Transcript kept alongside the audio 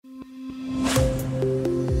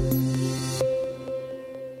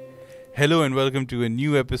Hello and welcome to a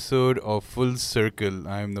new episode of Full Circle.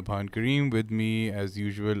 I'm Nabhan Kareem. With me, as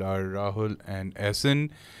usual, are Rahul and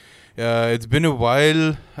Ehsan. It's been a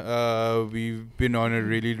while. We've been on a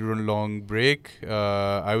really long break.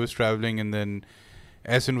 I was traveling, and then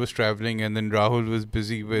Ehsan was traveling, and then Rahul was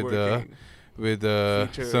busy with Feature.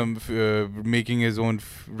 making his own,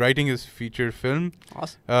 writing his feature film.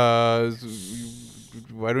 Awesome.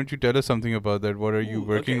 Why don't you tell us something about that? What are you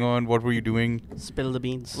working on? What were you doing? Spill the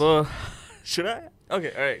beans. Well, should I?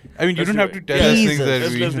 Okay, all right. I mean, you Let's don't do have it. to tell Yeah, us Tease things that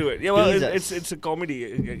us. we... Let's do it. Yeah, well, Tease it's a comedy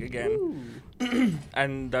again,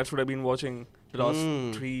 and that's what I've been watching the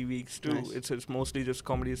last 3 weeks too. Nice. It's mostly just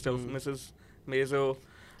comedy stuff. Mrs. Maisel,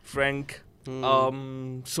 Frank,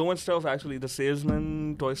 so much stuff actually. The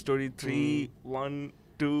Salesman, Toy Story 3, 1,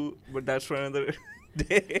 2, but that's for another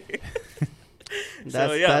day.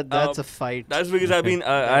 That's a fight. That's because I've been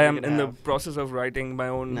I am in the process of writing my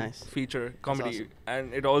own Nice. feature comedy, awesome.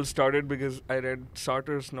 and it all started because I read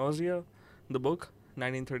Sartre's Nausea, the book,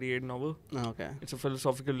 1938 novel. Okay. It's a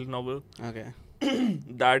philosophical novel Okay.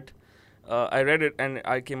 that I read it, and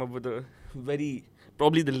I came up with a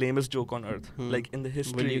probably the lamest joke on earth, like in the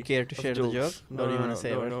history. Will you care to of share the joke? jokes. Or do you want to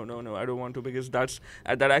say it? No, I don't want to, because that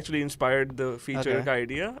actually inspired the feature Okay.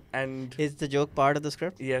 idea. And Is the joke part of the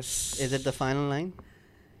script? yes, Is it the final line?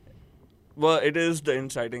 Well, it is the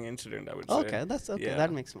inciting incident, I would say. Okay, that's okay. Yeah.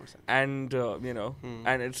 That makes more sense. And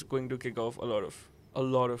and it's going to kick off a lot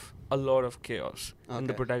of chaos in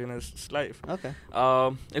the Okay. protagonist's life. Okay.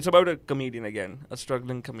 It's about a comedian again, a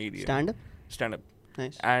struggling comedian. Stand up. Stand-up.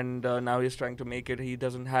 Nice. And now he's trying to make it. He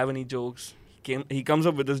doesn't have any jokes. He comes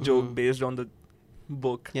up with this joke based on the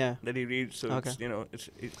book Yeah. that he reads. So Okay. it's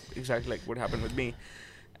exactly like what happened with me.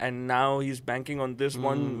 And now he's banking on this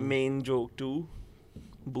one main joke to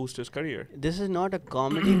boost his career. This is not a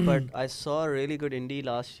comedy, but I saw a really good indie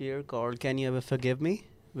last year called "Can You Ever Forgive Me"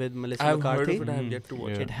 with Melissa I've McCarthy. heard of it. I have yet to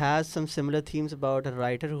watch Yeah. It has some similar themes about a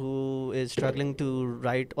writer who is struggling to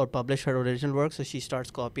write or publish her original work, so she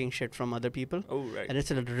starts copying shit from other people. Oh, right. And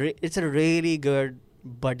it's a really good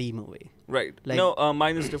buddy movie. Right. Like- No,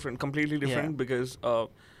 mine is different, completely different, Yeah. because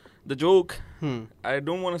the joke, Hmm. I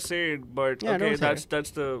don't want to say it, but Yeah, okay, don't say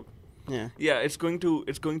that's the Yeah. it's going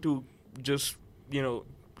to just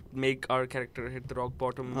make our character hit the rock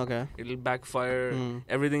bottom. Okay. It'll backfire. Hmm.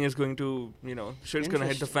 Everything is going to shit's gonna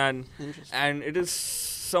hit the fan, Interesting. and it is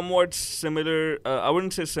somewhat similar. I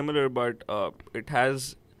wouldn't say similar, but it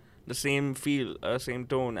has the same feel, same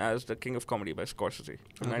tone as The King of Comedy by Scorsese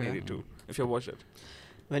from Okay. 1982. If you've watched it.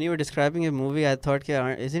 When you were describing a movie, I thought,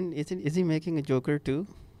 is he making a Joker too?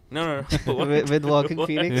 No. with Walking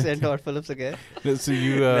Phoenix and Todd Phillips again? So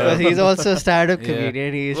you... Because he's also a stand-up Yeah.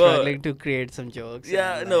 comedian. He's Well, struggling to create some jokes.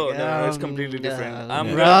 Yeah, and no, like, it's completely different. yeah. I'm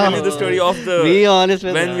Yeah. gonna tell you the story of the Be honest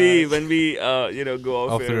with when us. we go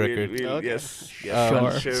off Off the air, record. we'll Okay. yes,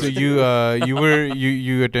 Sure. sure. So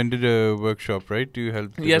you attended a workshop, right? To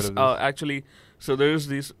help Yes, develop this? actually, so there's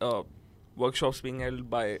these workshops being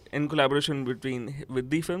held in collaboration with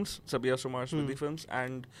the films, Sabia Sumar's with the films,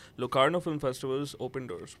 and Locarno Film Festival's Open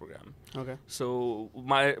Doors program. Okay. So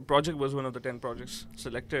my project was one of the 10 projects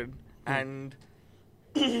selected, and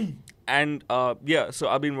so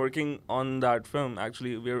I've been working on that film.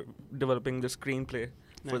 Actually, we're developing the screenplay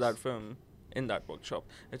for Nice. that film in that workshop.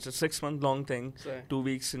 It's a 6-month-long thing, 2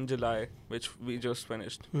 weeks in July, which we just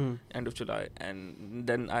finished, end of July, and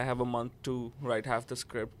then I have a month to write half the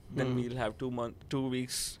script. Then we'll have 2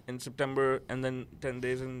 weeks in September, and then 10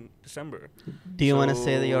 days in December. Do you want to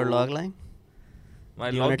say your So- log line? My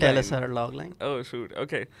Do you want to tell us logline- our log line? Oh shoot!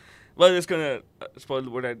 Okay, well, it's gonna spoil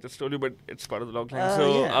what I just told you, but it's part of the logline.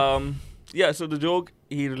 So the joke,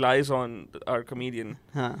 he relies on our comedian.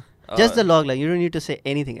 Huh. Just the log line. You don't need to say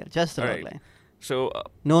anything else. Just the log Right. line. So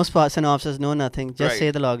No synopsis, no nothing. Just Right.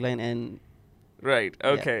 say the log line and... right,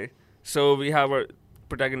 Yeah. okay. So we have our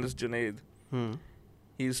protagonist Junaid. Hmm.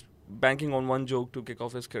 He's banking on one joke to kick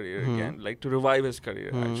off his career Hmm. again, like to revive his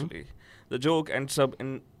career. Hmm. Actually, the joke ends up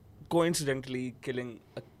in coincidentally killing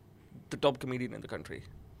the top comedian in the country.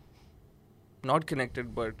 Not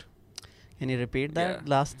connected, but Can you repeat that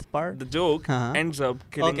Yeah. last part? the joke Uh-huh. ends up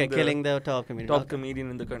killing killing the top comedian. top Okay. comedian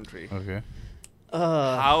in the country. Okay.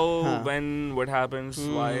 How, when, what happens,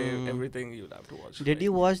 why, Hmm. everything you'll have to watch. Did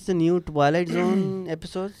you watch the new Twilight Zone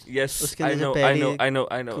episodes? Yes, Uske I अंदर know, पहली I know.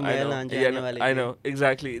 Kumail आने Yeah, जाने no, वाली I थी. know,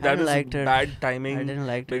 exactly. I That didn't was liked her. bad I timing didn't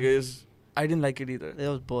like it. because I didn't like it either. It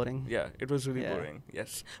was boring. Yeah, it was really Yeah. boring.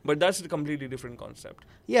 Yes, but that's a completely different concept.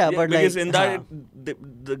 Yeah, but because like... in that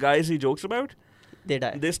the guys he jokes about, they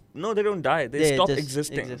die. they don't die. They stop just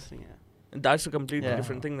existing. yeah. And that's a completely Yeah.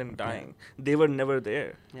 different thing than dying. They were never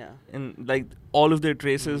there. Yeah. And like all of their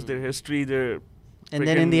traces, their history, their And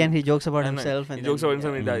then in the end, he jokes about and himself. And he jokes about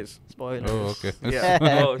himself and he Mm. dies. Spoilers. Oh, okay. Yeah.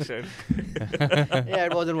 Oh shit. Yeah,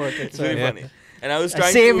 it wasn't worth it. It's really funny. And I was I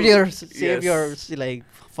trying saved to your Yes. like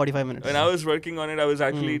 45 minutes. When I was working on it, I was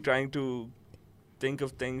actually Mm. trying to think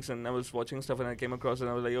of things, and I was watching stuff, and I came across it,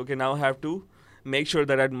 and I was like, okay, now I have to make sure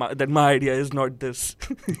that my idea is not this.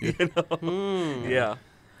 You know? Hmm. Yeah.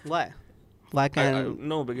 Why? Why can't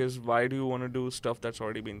No, because why do you want to do stuff that's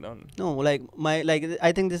already been done? no? Like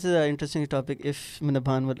I think this is an interesting topic. If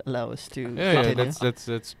Minabhan would allow us to Yeah, continue.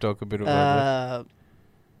 let's talk a bit about that.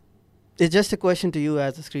 It's just a question to you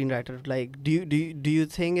as a screenwriter. Like, do you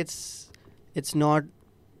think it's not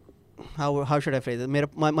how should I phrase it?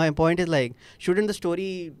 My point is like, shouldn't the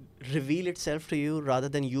story reveal itself to you rather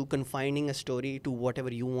than you confining a story to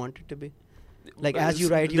whatever you want it to be? Like, as you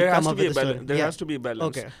write, you there come has up to be with a a balance. story. There Yeah. has to be a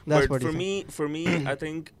balance. Okay, that's but what you for me, I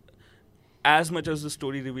think as much as the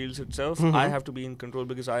story reveals itself, I Mhm. have to be in control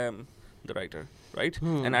because I am the writer, right?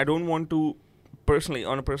 Hmm. And I don't want to personally,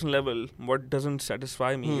 on a personal level, what doesn't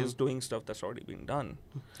satisfy me Hmm. is doing stuff that's already been done.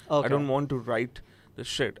 Okay. I don't want to write the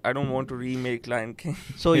shit. I don't want to remake Lion King.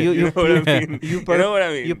 So you know what I mean? you You know what I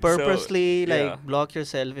mean? You purposely So, like yeah. block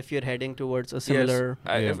yourself if you're heading towards a similar.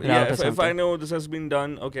 I, Yeah. if, route yeah, or if I something. know this has been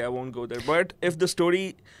done, okay, I won't go there. But if the story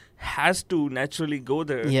has to naturally go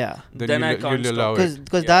there, Yeah. then I can't you'll allow stop. it.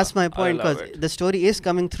 Because Yeah, that's my I'll point. allow Because it. the story is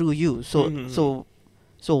coming through you. So Mhm.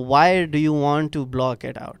 so why do you want to block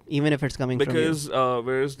it out, even if it's coming Because from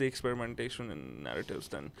where is the experimentation in narratives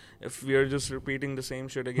then? If we are just repeating the same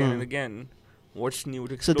shit again and Hmm. again, what's new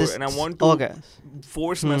to you? So explore? this And I want to okay.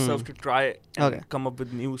 force Hmm. myself to try and Okay. come up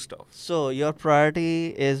with new stuff. So your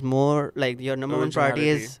priority is more like your number one priority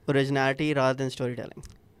is originality rather than storytelling.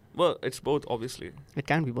 Well, it's both, obviously. It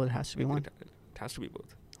can be both. It has to be one. It has to be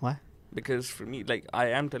both. Why? Because for me, like, I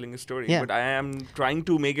am telling a story, Yeah. but I am trying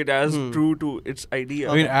to make it as Hmm. true to its idea.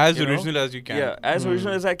 I mean, as you know? original as you can. Yeah, as Hmm.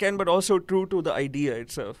 original as I can, but also true to the idea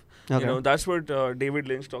itself. Okay. You know, that's what David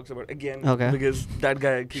Lynch talks about again. Okay. Because that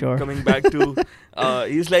guy keeps Sure. coming back to.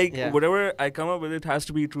 He's like, Yeah. whatever I come up with, it has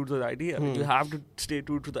to be true to the idea. Hmm. You have to stay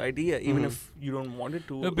true to the idea, even Hmm. if you don't want it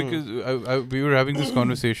to. No, because we were having this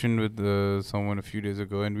conversation with someone a few days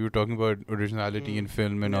ago, and we were talking about originality in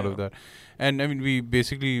film and all of Yeah. that. And I mean, we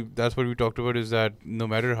basically, that's what we talked about, is that no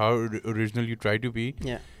matter how original you try to be,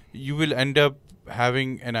 Yeah. you will end up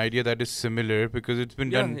having an idea that is similar because it's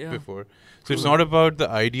been Yeah, done yeah. before. So it's True. not about the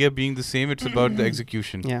idea being the same, it's about the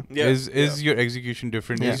execution. Yeah. Yeah, Is yeah. your execution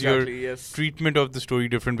different? Yeah. Is your Exactly, yes. treatment of the story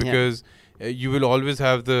different? Yeah. Because you will always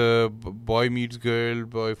have the boy meets girl,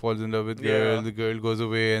 boy falls in love with girl, Yeah. the girl goes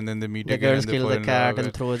away, and then they meet The again. girl and they kills fall the in cat love.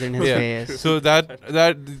 and throws it in his Yeah. face. So that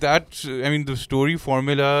I mean, the story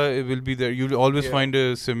formula will be there. You'll always Yeah. find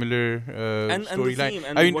a similar And the storyline. theme,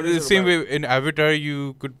 and I mean, what is the it same way about? in Avatar,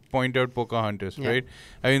 you could point out Pocahontas, Yeah. right?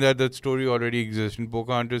 I mean, that story already exists. In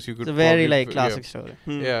Pocahontas, you could. It's a very probably like yeah. classic story.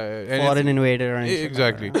 Hmm. Yeah, and it's- Foreign invader and shit like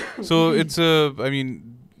exactly. that. So it's I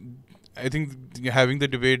mean, I think having the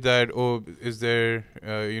debate that is there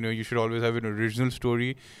you should always have an original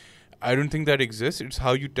story. I don't think that exists. It's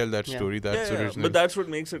how you tell that Yeah. story that's Yeah, original. but that's what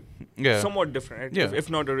makes it yeah. somewhat different, right? Yeah. If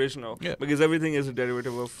not original. Yeah. Because everything is a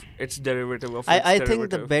derivative of its derivative of I its think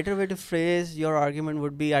the derivative. better way to phrase your argument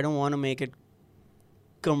would be, I don't want to make it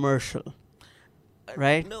commercial.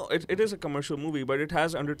 right? No, it is a commercial movie, but it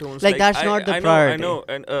has undertones. Like, that's not the I priority. know,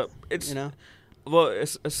 and it's You know? well,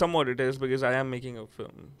 it's somewhat it is because I am making a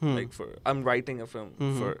film. Hmm. I'm writing a film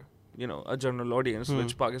Mhm. for a general audience, Hmm.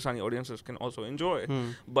 which Pakistani audiences can also enjoy.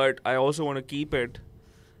 Hmm. But I also want to keep it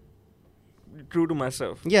true to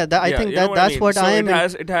myself. Yeah, I think you know that's I mean? what So I am.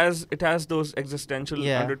 it has those existential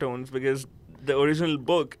Yeah. undertones because the original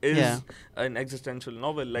book is Yeah. an existential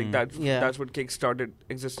novel. Like Mm. that's what kick-started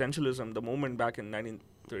existentialism, the movement back in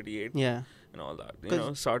 1938 Yeah. and all that.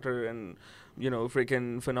 'Cause- Sartre and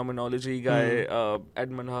freaking phenomenology guy,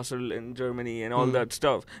 Edmund Husserl in Germany and all Hmm. that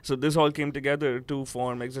stuff. So this all came together to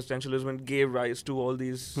form existentialism and gave rise to all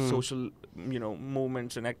these Hmm. social,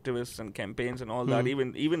 movements and activists and campaigns and all that.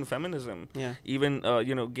 Hmm. Even feminism, Yeah. even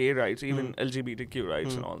gay rights, even Hmm. LGBTQ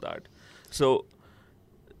rights and Hmm. all that. So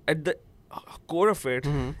at the core of it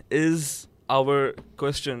Mhm. is our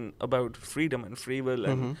question about freedom and free will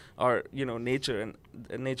and Mhm. our nature and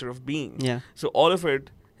the nature of being. Yeah. So all of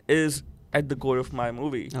it is at the core of my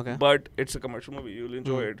movie. Okay. But it's a commercial movie. You'll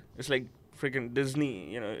enjoy Mm. it. It's like freaking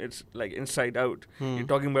Disney. It's like Inside Out. Hmm. You're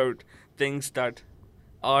talking about things that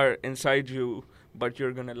are inside you, but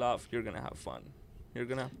you're gonna laugh. You're gonna have fun. you're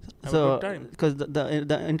gonna have a So, good time. because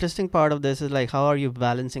the interesting part of this is like, how are you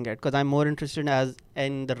balancing it? Because I'm more interested as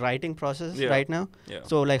in the writing process Yeah. right now. Yeah.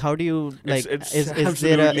 So, like, how do you like? it's is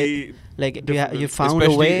there a absolutely like? Do you you difficult. found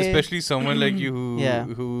a way? Especially someone like you who Yeah.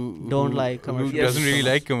 who Don't who, like who commercial doesn't really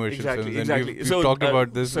films. like commercial exactly, films. And exactly. we've talked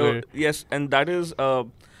about this. So where yes, and that is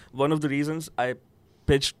one of the reasons I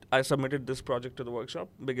submitted this project to the workshop,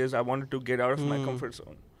 because I wanted to get out of my comfort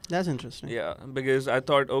zone. That's interesting. Yeah, because I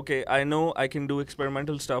thought, okay, I know I can do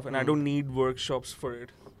experimental stuff, and I don't need workshops for it.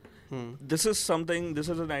 This is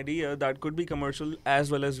an idea that could be commercial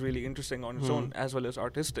as well as really interesting on its own, as well as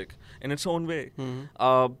artistic in its own way.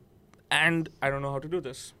 And I don't know how to do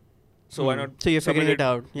this. So why not? So you're figuring it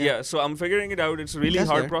out. Yeah, so I'm figuring it out. It's a really That's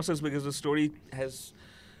hard good. process because the story has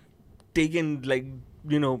taken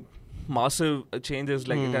massive changes.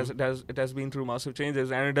 Like it has been through massive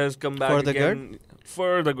changes, and it has come back For the again.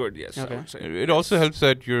 For the good, yes. Okay. I would say. it also helps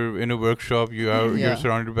that you're in a workshop. You're Yeah.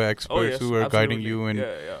 surrounded by experts Oh, yes, who are guiding absolutely. you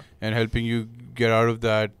yeah. and helping you get out of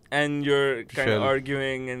that. And you're kind of Shell.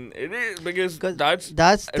 arguing, and it is because 'Cause that's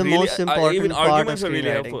the really, most important even part arguments of are really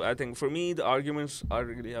screenwriting. helpful. I think for me, the arguments are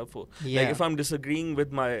really helpful. Yeah. Like if I'm disagreeing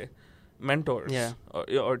with my mentors Yeah.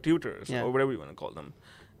 or tutors Yeah. or whatever you want to call them,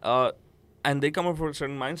 and they come up with a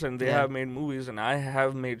certain mindset, and they Yeah. have made movies, and I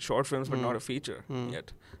have made short films, but not a feature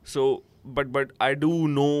yet. So, but I do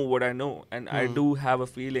know what I know, and I do have a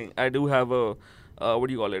feeling. I do have a what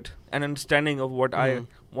do you call it? An understanding of what I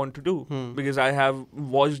want to do, because I have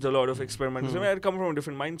watched a lot of experimentation. I mean, I come from a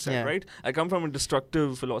different mindset, Yeah. right? I come from a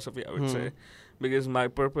destructive philosophy, I would say, because my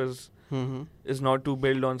purpose is not to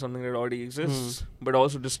build on something that already exists, but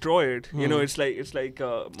also destroy it. You know, it's like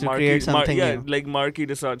create something new. like Marquis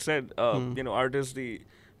de Sade said, art is the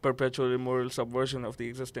perpetual immoral subversion of the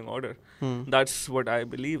existing order. That's what I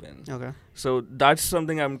believe in. Okay. So that's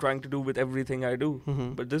something I'm trying to do with everything I do.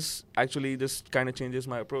 But this kind of changes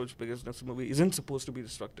my approach, because this movie isn't supposed to be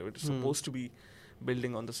destructive. It's supposed to be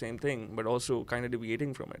building on the same thing, but also kind of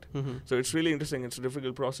deviating from it. So it's really interesting. It's a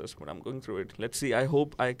difficult process, but I'm going through it. Let's see. I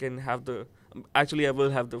hope I can have I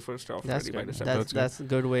will have the first draft That's ready by good. December. That's a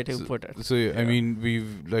good way to put it. So I mean,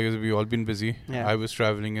 we've all been busy. Yeah. I was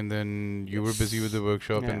traveling, and then you were busy with the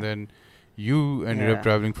workshop, Yeah. and then you ended up Yeah.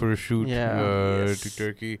 traveling for a shoot Yeah. to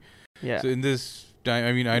Turkey. Yeah. So in this time,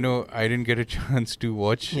 I mean, I know I didn't get a chance to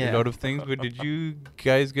watch a Yeah. lot of things, but did you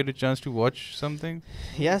guys get a chance to watch something?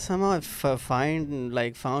 Yeah, somehow I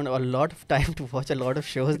found a lot of time to watch a lot of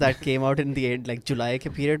shows that came out in the end, like July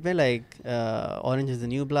ke period mein, like Orange is the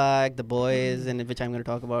New Black, The Boys, and which I'm going to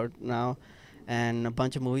talk about now, and a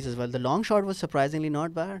bunch of movies as well. The Long Shot was surprisingly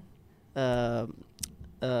not bad.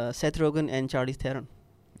 Seth Rogen and Charlize Theron,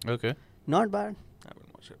 Okay. not bad. I will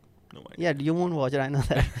watch it. No idea. Yeah, you won't watch it. I know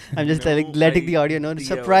that. I'm just No letting the audio know. idea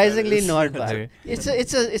Surprisingly what not that bad. Okay.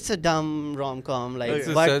 It's a dumb rom-com, like,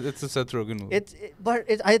 Okay. but It's a Seth Rogen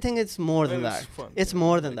movie. I think it's more than Well, that. it's fun. It's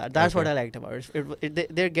more than that. That's what Okay. I liked about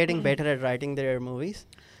it. They're getting better at writing their movies.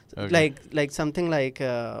 Okay. Like something like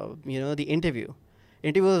The Interview.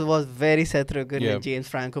 Interview was very Seth Rogen Yeah. and James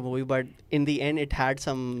Franco movie, but in the end it had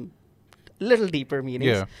some little deeper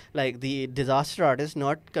meanings. Yeah. Like The Disaster Artist,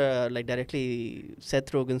 not like directly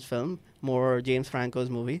Seth Rogen's film, more James Franco's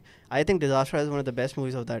movie. I think Disaster Artist is one of the best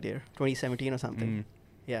movies of that year, 2017 or something. Mm.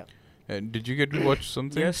 Yeah. Did you get to watch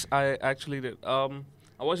something? Yes, I actually did. I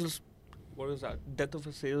watched this. What was that? Death of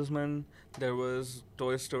a Salesman. There was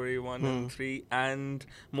Toy Story 1 and 3, and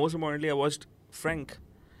most importantly, I watched Frank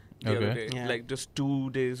the other Okay. day, Yeah. like just 2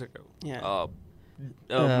 days ago. Yeah.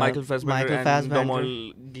 Michael Fassbender Michael and Fassbender.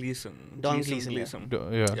 Domhnall Gleeson. Don Gleeson, yeah.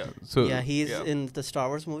 Yeah. Yeah. So Yeah, he's yeah. in the Star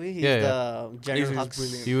Wars movie. He's Yeah, the General He's Hux.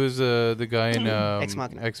 brilliant. he was the guy in Ex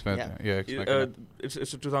Machina. Ex Machina. Yeah, Ex He- Machina. it's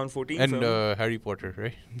a 2014 And film. Harry Potter,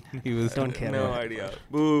 right? He was. Don't care No about it. idea.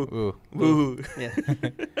 Boo. Oh. Boo. Yeah.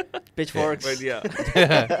 Pitchforks. But yeah.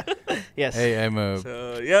 Yes. Hey, I'm a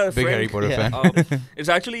So yeah, big Frank. Harry Potter Yeah. fan. It's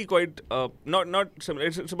actually quite not similar.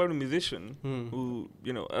 It's about a musician Hmm. who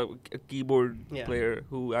a keyboard Yeah. player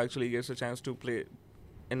who actually gets a chance to play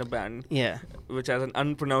in a band Yeah. which has an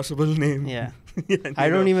unpronounceable name. Yeah. And, I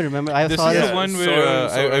don't even remember. I This saw is this. the one where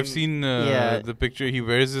Soren. I've seen Yeah. the picture. He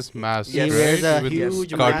wears this mask, He Yes. wears right? a With huge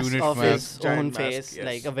this mask cartoonish of mask. his Giant own mask, face, yes.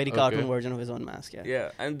 like a very Okay. cartoon version of his own mask. Yeah.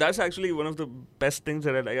 Yeah, and that's actually one of the best things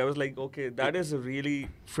that I like. I was like, okay, that is a really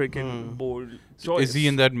freaking bold choice. Is he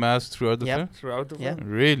in that mask throughout the Yep. film? throughout the Yeah. film?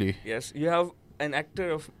 Really? Yes, you have an actor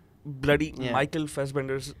of bloody Yeah. Michael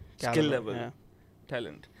Fassbender's skill Caliber, level, yeah.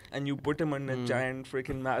 talent, and you put him on a Mm. giant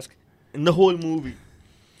freaking mask in the whole movie.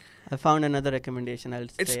 I found another recommendation. I'll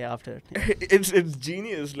It's- say after. it's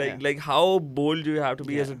genius. Like how bold do you have to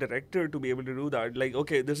be as a Yeah. director to be able to do that? Like,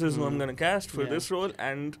 okay, this is who I'm gonna cast for Yeah. this role,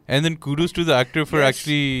 and And then kudos to the actor for Yes,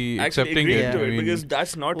 actually accepting agreeing it. to I it mean, because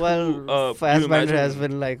that's not Well, who you Fassbender has imagine.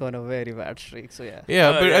 been like on a very bad streak. So yeah.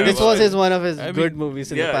 yeah, but yeah, I mean, This was one of his I good mean,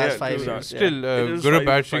 movies in yeah, the past yeah, 5 true years. that. still, It is good or 5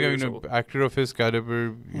 bad streak. I years mean, old. an actor of his caliber,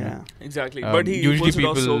 Yeah. Exactly, Um, but he usually pulls it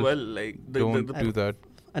off so people well. Like don't the do that.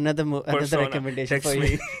 Another Persona. recommendation text for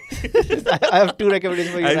me. you. I have 2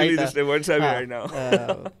 recommendations for you Actually, right just now. WhatsApp me Ah, right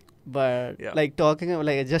now. But Yeah. like talking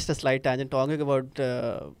like just a slight tangent, talking about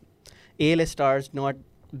A-list stars not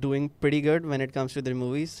doing pretty good when it comes to their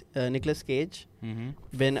movies. Nicolas Cage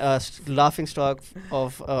been a laughing stock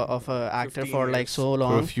of a actor 15 for like years. so For a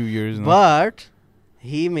long, few years now. but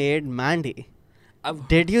he made Mandy. I've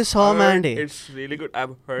Did you saw heard Mandy? It's really good.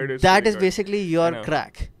 I've heard it's That really is good. basically I your know.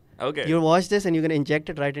 crack. Okay. You watch this and you're gonna inject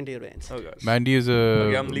it right into your veins. Oh gosh. Mandy is a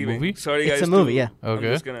Okay, I'm leaving. movie. Sorry, It's guys. a movie, to- yeah. I'm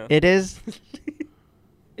Okay. just gonna. It is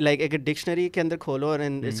like a dictionary के अंदर खोलो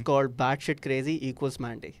and it's Mhm. called batshit crazy equals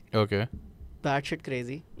Mandy. Okay. Batshit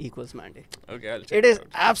crazy equals Mandy. Okay, I'll check It is out.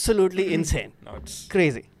 absolutely insane, No, it's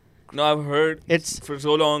crazy. no. I've heard It's for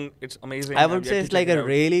so long. It's amazing. I I've would yet say to it's check like it a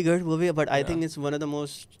out. really good movie, but I Yeah. think it's one of the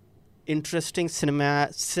most interesting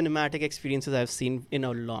cinematic experiences I've seen in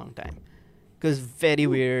a long time. Because very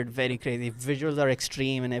weird, very crazy. Visuals are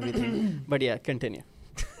extreme and everything. But yeah, continue.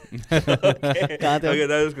 Okay, कहाँ थे हम? okay,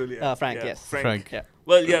 that was cool. Yeah. Frank, Yeah, yes. Frank. Yeah.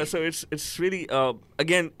 Well, yeah. So it's really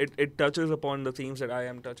again it touches upon the themes that I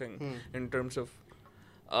am touching in terms of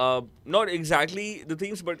not exactly the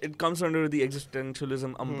themes, but it comes under the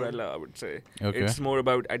existentialism umbrella. I would say Okay. it's more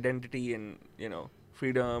about identity and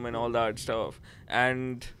freedom and all that stuff,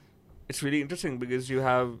 and it's really interesting because you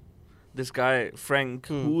have this guy Frank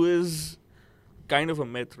who is kind of a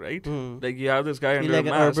myth, right? Like you have this guy He's under like a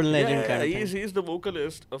an mask. urban legend Yeah, kind of he's thing. he's the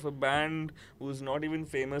vocalist of a band who's not even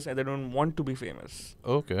famous and they don't want to be famous.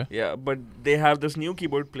 Okay. Yeah, but they have this new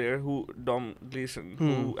keyboard player Dom Gleason,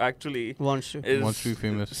 who actually Wants to. is Wants to be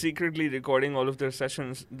famous. secretly recording all of their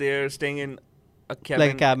sessions. They're staying in a cabin,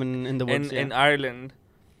 Like a cabin in the woods. in Ireland,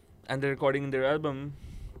 and they're recording their album,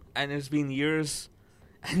 and it's been years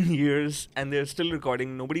and years, and they're still recording.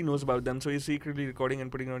 Nobody knows about them, so he's secretly recording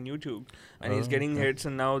and putting it on YouTube, and he's Oh, getting okay. hits,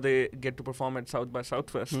 and now they get to perform at South by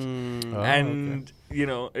Southwest, Oh, and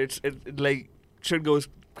it like shit goes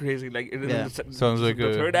crazy. Like it is Yeah. Sounds like the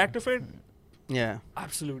a- third act of it. Yeah.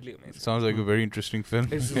 Absolutely amazing. Sounds like a very interesting film.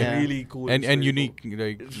 It's Yeah. really cool. and it's really unique. cool.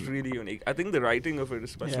 Like It's really unique. I think the writing of it,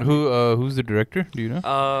 especially. Yeah. who's the director? Do you know?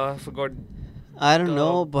 I forgot. I don't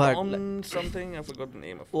know, but Dom something. I forgot the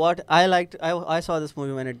name of it. what I liked, I saw this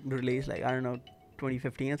movie when it released, like, I don't know,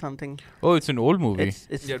 2015 or something. Oh, it's an old movie.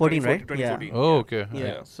 It's Yeah, 14, right? 2014. Yeah. Oh, okay. Yeah.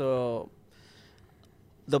 Yeah. So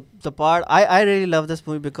the part I really love this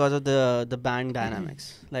movie because of the band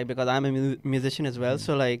dynamics. Like because I'm a musician as well,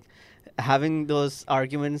 so like having those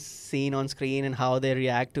arguments seen on screen and how they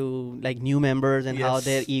react to like new members and how Yes,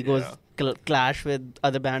 their egos yeah. clash with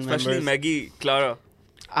other band Especially members. Maggie, Clara.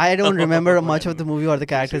 I don't remember much of Man. the movie or the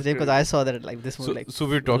characters' She's name because great. I saw that like this movie So, like so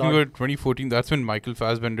we're talking lot. about 2014. That's when Michael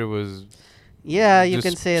Fassbender was. yeah, you just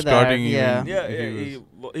can say that. starting Yeah. even- Yeah, He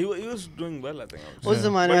yeah. He was doing well, I think. I would Was say. the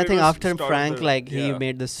Yeah. one But I it think was after start of Frank the- like he yeah.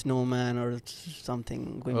 made the snowman or something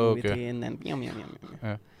going Oh, movie okay. three and then yum yum yum. yum.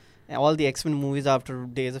 Yeah. And all the X-Men movies after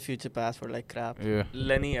Days of Future Past were like crap. Yeah.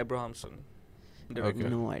 Lenny Abrahamson. director. Okay.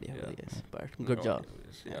 No idea who Yeah. he is, but good No job. idea who he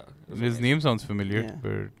is. Yeah. it was His amazing. name sounds familiar, Yeah.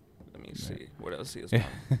 but Let me see what else he has Yeah.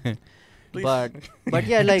 done. Please. But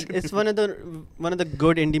yeah, like it's one of the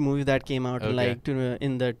good indie movies that came out Okay. like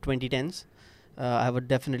in the 2010s. I would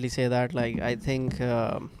definitely say that. Like I think.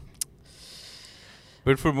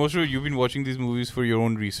 but for most of it, you've been watching these movies for your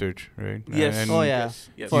own research, right? Yes. And Oh, yeah. Yes.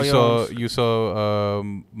 yes. For you your saw own- you saw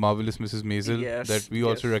Marvelous Mrs. Maisel Yes, that we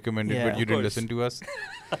also yes. recommended, Yeah. but you Of didn't course. listen to us.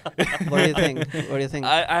 What do you think? What do you think?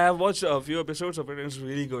 I have watched a few episodes of it and it's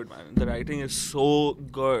really good, man. The writing is so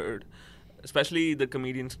good. Especially the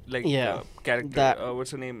comedian's Yeah. character. That- What's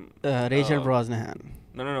her name? Rachel uh, Brosnahan,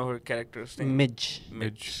 No, her character's name. Midge.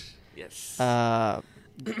 Midge. Yes.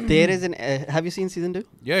 There is an. Have you seen season 2?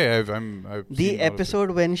 Yeah, I've The seen all of it.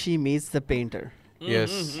 episode when she meets the painter.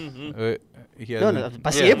 Yes. He has No, a-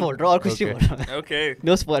 बस yeah. ये बोल रहा हूँ और कुछ नहीं Okay. बोल रहा मैं. Okay.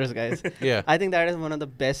 No spoilers, guys. Yeah. I think that is one of the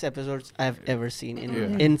best episodes I've ever seen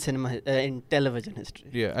Yeah. in cinema, in television history.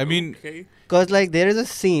 Yeah. I mean, Okay. Cause like there is a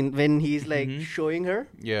scene when he's like Mhm. showing her,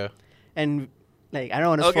 yeah. and like I don't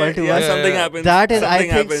want to Okay. spoil too Yeah, much. something Yeah. happens. That is, I Something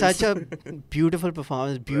think, happens. such a beautiful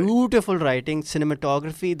performance, beautiful writing,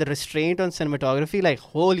 cinematography, the restraint on cinematography. Like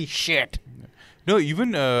holy shit! No,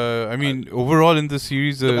 even I mean, overall in the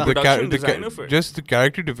series, The production design of it. just the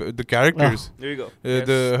the characters. There you go.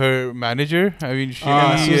 Her manager. I mean, she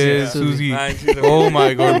Susie. is Susie. Susie. Man, she's Oh amazing.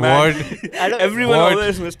 my God! Man. What? Everyone What?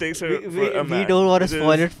 always mistakes her for a man. we don't want to It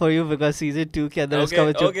spoil is- it for you because season 2 के अंदर Okay, उसका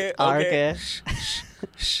वो जो okay, arc okay. है.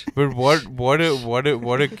 But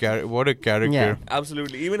what a character. Yeah.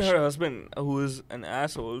 Absolutely. Even her husband, who is an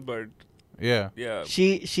asshole, but Yeah. yeah,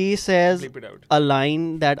 She says bleep it out. a line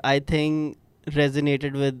that I think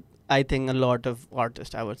resonated with a lot of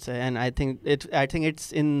artists, I would say, and I think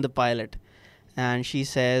it's in the pilot, and she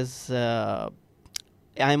says,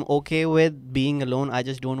 "I'm okay with being alone. I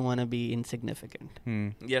just don't want to be insignificant."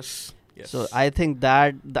 Yes. Yes. So I think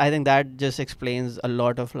that just explains a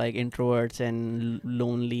lot of like introverts and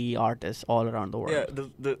lonely artists all around the world. Yeah,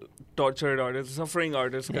 the tortured artist, suffering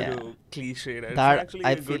artist, Yeah. kind of cliche. Right? That It's actually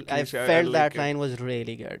I a feel good I cliche. felt like that it. line was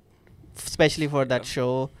really good, especially for that Yeah.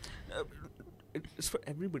 show. It's for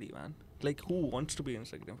everybody, man. Like, who wants to be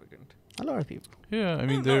insignificant? A lot of people. Yeah. I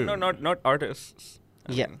mean, no, not artists.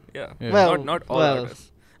 I Yeah. mean, yeah. Yeah. Well, not all well, artists.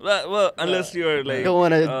 Well, unless you're like. don't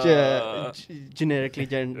want uh, to generically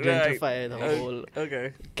right. gentrify the whole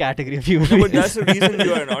Okay. category of human No, but beings. that's the reason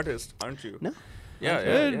you are an artist, aren't you? No. Yeah,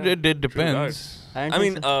 Okay. yeah, yeah. It depends. don't I think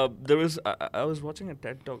mean, so. there was I was watching a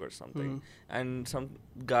TED talk or something, and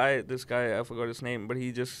this guy, I forgot his name, but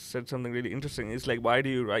he just said something really interesting. He's like, "Why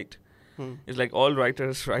do you write?" It's like all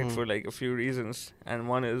writers write for like a few reasons, and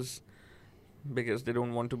one is because they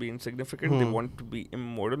don't want to be insignificant. They want to be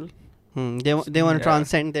immortal. They want to Yeah.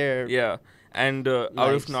 transcend their. Yeah, and out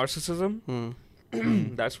of Lives. narcissism,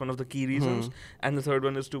 Hmm. that's one of the key reasons. And the third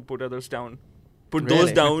one is to put others down. Put Really?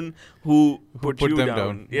 those down who put put you them down.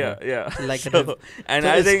 down. Yeah, yeah. Like a So- and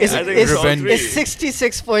So I think it's, I think it's, it's all revenge. three. it's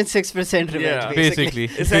 66.6% revenge. Yeah. Basically.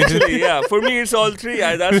 Essentially, yeah. For me, it's all three.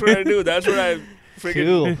 That's what I do. That's what I freaking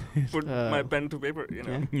Cool. put my pen to paper. You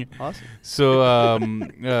know. Yeah. Awesome. So,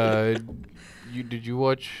 did you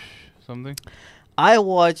watch something? I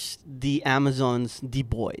watched the Amazon's The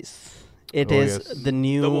Boys. It Oh, is yes. the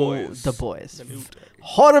new The Boys. The The new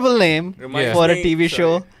Horrible name reminds for a me- TV sorry.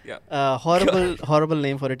 show. Yeah. Horrible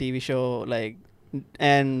name for a TV show. Like,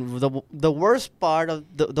 and the worst part of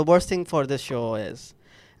the worst thing for this show is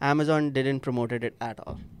Amazon didn't promote it at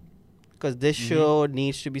all, because this show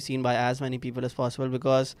needs to be seen by as many people as possible,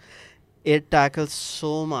 because it tackles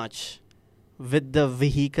so much with the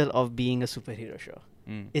vehicle of being a superhero show.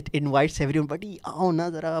 It invites everyone, buddy, आओ ना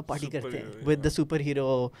जरा party करते हैं, Superhero, with the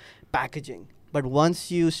superhero packaging. But once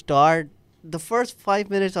you start, the first 5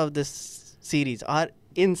 minutes of this series are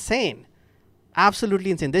insane,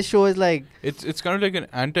 absolutely insane. This show is like, It's kind of like an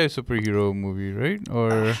anti-superhero movie, right?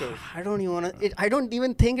 Or Sure. I don't even wanna. I don't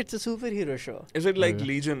even think it's a superhero show. Is it like Yeah.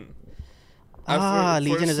 Legion?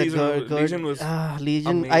 Legion first is a season good. Legion was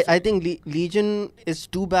Legion. I amazing. think Legion is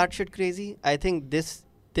too batshit crazy. I think this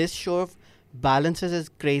show balances its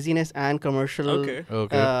craziness and commercial Okay.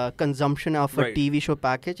 consumption of a Right. TV show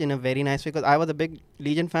package in a very nice way. Because I was a big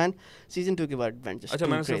Legion fan. Season 2 के बाद went just अच्छा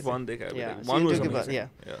too मैंने crazy. सिर्फ one देखा है. Yeah, One season was two के बाद, amazing.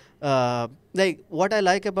 yeah. Like, what I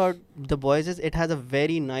like about The Boys is it has a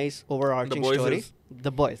very nice overarching Boys story. is-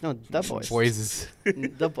 The Boys, no, The Boys. Voices.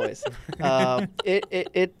 The Boys.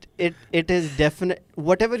 It is definite.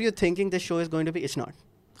 Whatever you're thinking the show is going to be, it's not.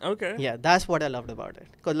 Okay. Yeah, that's what I loved about it.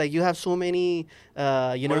 Because like you have so many, you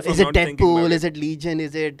know, What if is I'm it not thinking about Deadpool? it? Is it Legion?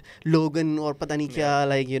 Is it Logan or pata nahi kya?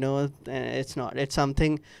 Like, you know, it's not. It's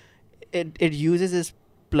something. It uses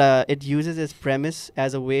its premise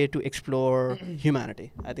as a way to explore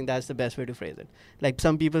humanity. I think that's the best way to phrase it. Like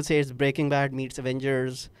some people say it's Breaking Bad meets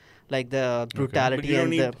Avengers, like the brutality But you don't and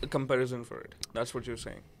need the. a comparison for it. That's what you're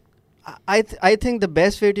saying. I think the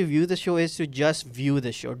best way to view the show is to just view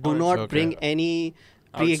the show. Do Oh, not okay. bring any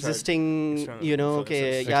pre-existing, external you know, okay,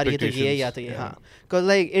 influences. yaar ye to ye, ya to ye, haan. Because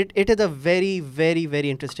like it is a very, very, very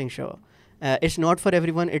interesting show. It's not for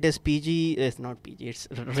everyone. It is PG. It's not PG. It's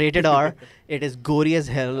rated R. It is gory as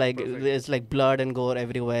hell. Like Perfect. it's like blood and gore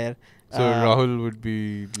everywhere. So Rahul would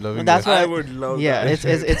be loving that's that. why I would love yeah, that.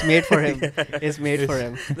 it's made for him. It's made for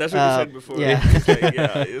him. That's what you said before. yeah. It's like,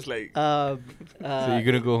 yeah, it's like So you're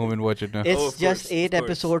gonna go home and watch it now. It's Oh, of just course, 8 of course.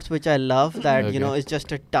 episodes, which I love. That you know, Okay. it's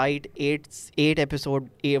just a tight eight episode,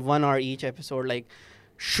 1 hour each episode. Like,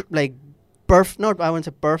 like not I won't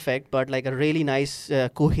say perfect, but like a really nice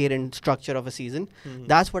coherent structure of a season.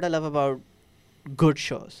 That's what I love about good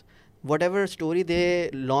shows. Whatever story they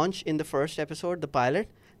launch in the first episode, the pilot,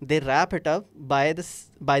 they wrap it up by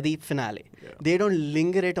the finale. Yeah. They don't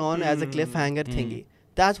linger it on as a cliffhanger thingy.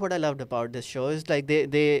 That's what I loved about this show. Is like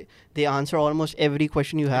they answer almost every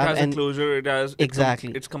question you It have, has and a closure. It has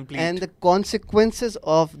exactly. It's complete. and the consequences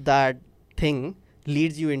of that thing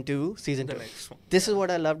leads you into season The 2. next one. This is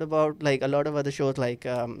what I loved about like a lot of other shows. Like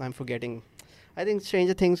I'm forgetting. I think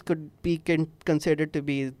Stranger Things could be considered to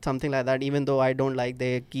be something like that. Even though I don't like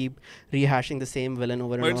they keep rehashing the same villain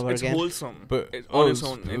over and But over it's again. wholesome. But On its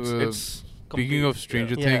own. It's speaking of complete,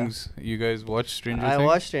 Stranger Yeah. Things, you guys watched Stranger I Things?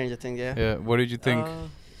 watched Stranger Things. Yeah. Yeah. What did you think?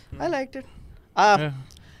 I liked it. Yeah.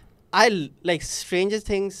 Like Stranger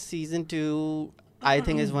Things season 2. I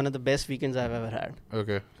think is one of the best weekends I've ever had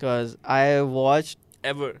Okay. because I watched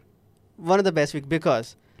Ever. one of the best week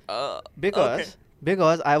because Okay.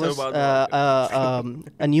 I was about that.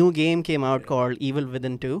 a new game came out called Evil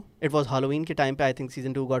Within 2. It was Halloween के time पे I think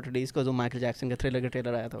season 2 got released because वो Michael Jackson का trailer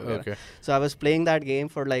आया था वगैरह. Okay. So I was playing that game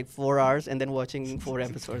for like 4 hours and then watching 4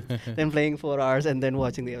 episodes. Then playing 4 hours and then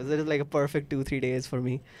watching the episodes. It was like a perfect 2-3 days for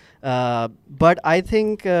me. But I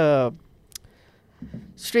think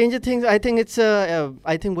Stranger Things, I think it's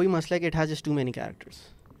I think we must like it has just too many characters.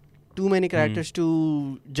 Too many characters to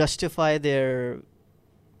justify their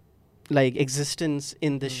like existence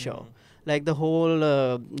in this show. Like the whole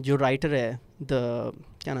जो writer है, the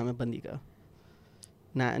क्या नाम है बंदी का?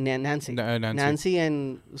 Nancy. Nancy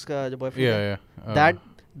and उसका जो boyfriend Yeah, है. yeah.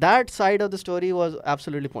 That side of the story was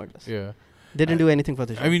absolutely pointless. Yeah. Didn't do anything for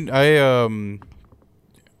the show. I mean, I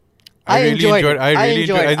really enjoyed it. I really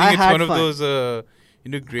enjoyed. I think I it's had one of fun. those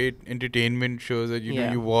great entertainment shows that you know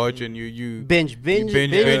Yeah. you watch and you binge binge, the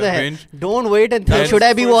hell. binge. Don't wait and think, That's should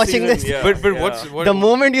I be first watching season, this? yeah. But Yeah. what The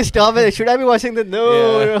moment you stop it, should I be watching this? No.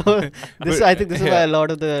 Yeah. No. This But- I think this is why a lot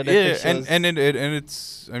of the Netflix yeah, shows and it's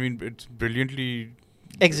I mean it's brilliantly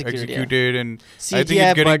executed. and CGI I think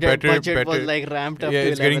it's getting budget was better. like ramped up Yeah, to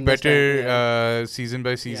it's getting 11 this time, better yeah. season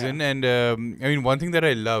by season, and I mean one thing that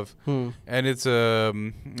I love, and it's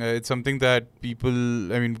something that people,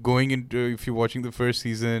 I mean, going into, if you're watching the first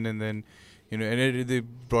season and then they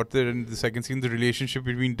brought in the second season, the relationship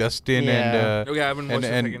between Dustin and Okay, I haven't watched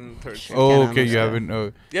the and- second, third. Shit. oh Can't okay, you understand.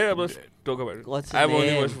 haven't. Yeah, but talk about it. What's his I've only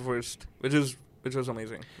name? watched the first, which was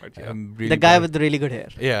amazing. But yeah. Really The guy bad. with the really good hair.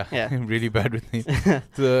 Yeah, Yeah. I'm really bad with names.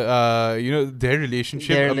 Their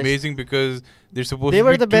relationship Their amazing because they're supposed They to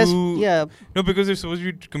were be the best. two- Yeah. No, because they're supposed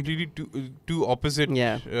to be completely two opposite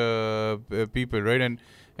Yeah. people, right?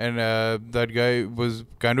 And that guy was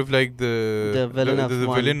kind of like the villain of the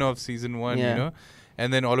one. villain of season 1, Yeah.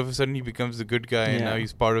 And then all of a sudden he becomes the good guy, and Yeah. now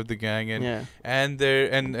he's part of the gang, and Yeah. and there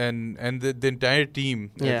and the entire team,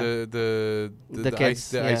 Yeah. the kids,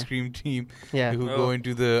 ice cream team, Yeah. who Oh. go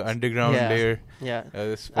into the underground Yeah. layer. Yeah. I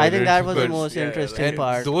think Spoilers, that was the but- most Yeah, interesting like-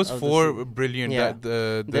 part. those of the four se- were brilliant. Yeah.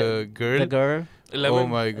 That the girl. The girl. 11? Oh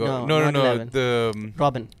my god! No, No, not no, 11. The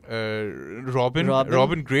Robin. Robin. Robin.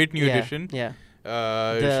 Robin, great new Yeah. addition. Yeah.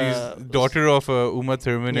 She's daughter of Uma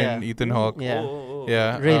Thurman and Yeah. Ethan Hawke. Yeah. Oh.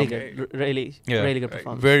 Yeah, Really okay. good. Really Yeah. good Right.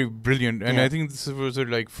 performance. Very brilliant, and Yeah. I think this was her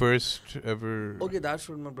like first ever. Okay, that's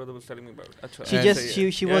what my brother was telling me about. Achha. She And just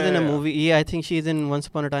she was in a Yeah. movie. Yeah, I think she's in Once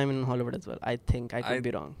Upon a Time in Hollywood as well. I think I could I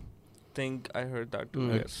be wrong think I heard that too.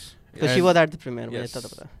 Mm. Yes. because she And- was at the premiere. मुझे Yes. इतना तो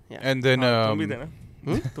पता. Yeah. And then तुम भी थे ना?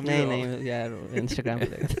 तुम भी नहीं हो। नहीं यार Instagram पे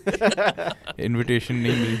देखा. invitation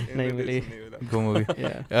nahi mili. नहीं मिली. Go movie.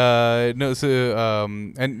 Yeah. No, so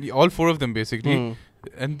and all four of them basically. Hmm.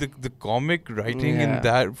 And the comic writing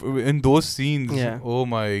Yeah. in those scenes, Yeah. oh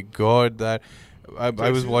my god, that I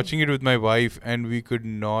was season? watching it with my wife and we could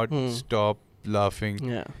not stop laughing.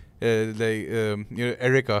 Yeah.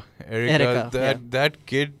 Erica, Erica, that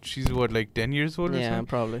kid, she's what, like 10 years old or Yeah, something?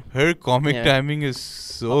 probably. Her comic Yeah. timing is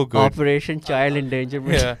so good. Operation Child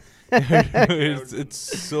Endangerment. Yeah. it's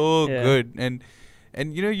so Yeah. good, and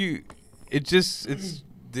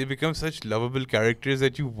they become such lovable characters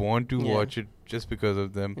that you want to Yeah. watch it just because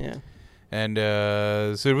of them. Yeah. And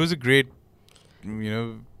so it was a great,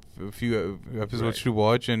 a few episodes Right. to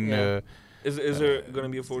watch, and Yeah. Is there gonna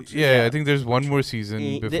be a fourth season? yeah, I think there's one more season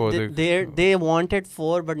before they wanted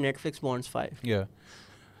 4, but Netflix wants 5. yeah.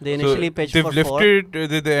 They initially pitched they've for 4.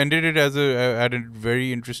 lifted. They ended it as at a very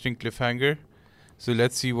interesting cliffhanger. So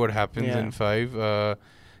let's see what happens Yeah. in 5.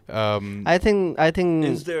 I think.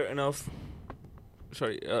 Is there enough?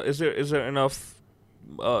 Sorry, is there enough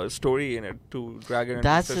story in it to drag it?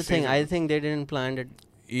 That's into the fifth thing. I season? think they didn't plan it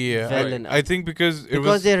Yeah, well enough. I think because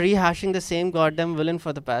because they're rehashing the same goddamn villain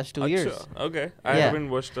for the past 2 years. Achha, okay, I Yeah. haven't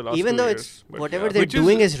watched the last. Even 2 though years, it's but whatever yeah. they're Which is-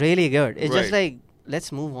 doing is really good. It's just Right. like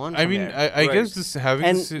let's move on. I from mean, there. I Right. guess this having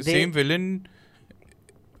And they- same villain,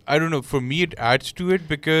 I don't know. For me, it adds to it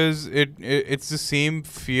because it's the same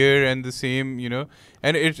fear and the same,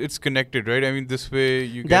 and it's connected, right? I mean, this way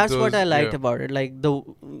you get That's those, what I liked yeah. about it. Like the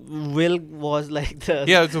Will was like the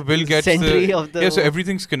Yeah, so Will gets sentry of the yeah, so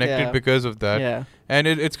everything's connected Yeah. because of that, yeah and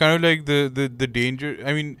it's kind of like the danger.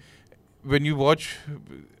 I mean, when you watch,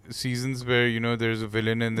 seasons where, you know, there's a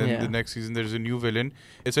villain and then Yeah. the next season there's a new villain.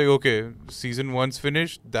 It's like, okay, season 1's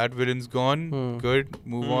finished, that villain's gone, good,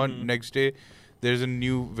 move on. Next day, there's a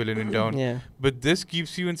new villain in town. Yeah. But this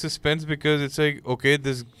keeps you in suspense because it's like, okay,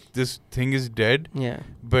 this thing is dead, Yeah.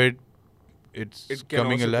 but it's It can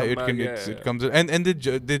coming also alive. come It back, can yeah, it yeah. comes and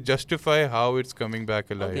they justify how it's coming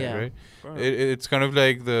back alive, Yeah. right? Wow. It's kind of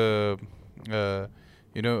like the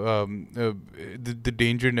the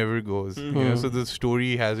danger never goes. You know, so the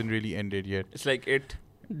story hasn't really ended yet. It's like it.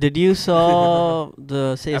 Did you saw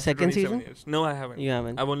the after second 27 season? years. No, I haven't. You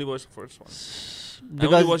haven't. I've only watched the first one. I only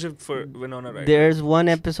Because watched it for Winona Ryder. there's one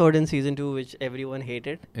episode in season 2 which everyone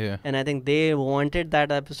hated, Yeah. and I think they wanted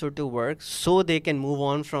that episode to work so they can move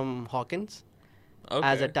on from Hawkins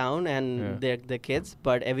as a Okay. town and Yeah. their kids.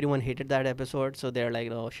 But everyone hated that episode, so they're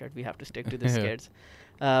like, oh shit, we have to stick to these Yeah. kids.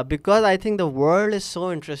 Because I think the world is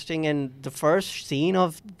so interesting, and the first scene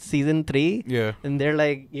of season 3, Yeah. and they're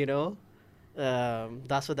like, you know,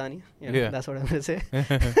 Dasodani. Yeah. That's what I'm gonna say.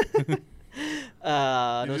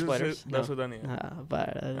 No spoilers. No. That's what I mean.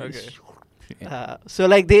 Okay. So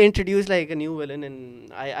like they introduce like a new villain,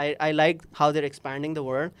 and I like how they're expanding the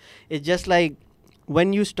world. It's just like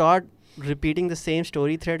when you start repeating the same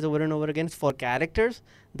story threads over and over again for characters,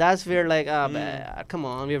 that's where like come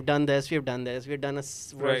on, we've done this, we've done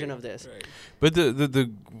version Right, of this. Right. But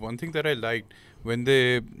the one thing that I liked when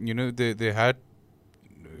they, you know, they had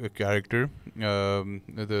a character,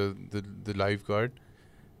 the lifeguard.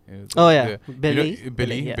 Oh yeah, Billy. You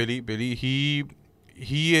know, Billy. He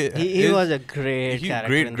He was a great character.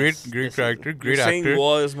 great in great this great season. character, great You're saying actor.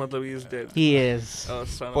 was, matlab he is dead. He is. Oh,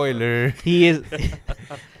 son of a- Spoiler. He is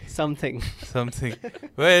something. Something.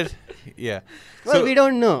 Well, yeah. Well, So we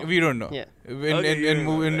don't know. we don't know. Yeah. In Okay, you don't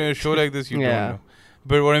know, in a right. show like this, you Yeah. don't know.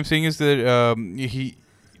 But what I'm saying is that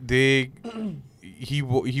he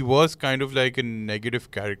was kind of like a negative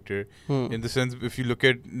character in the sense, if you look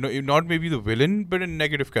at not maybe the villain, but a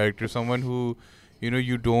negative character, someone who, you know,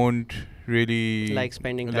 you don't really Like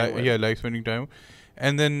spending time with. yeah, like spending time,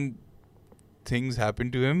 and then things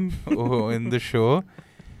happen to him in the show,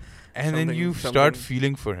 and then you start something.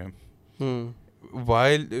 feeling for him. Hmm.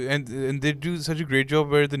 While and they do such a great job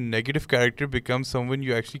where the negative character becomes someone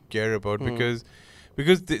you actually care about, because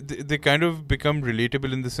they kind of become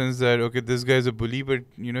relatable in the sense that, okay, this guy's a bully, but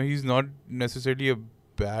you know, he's not necessarily a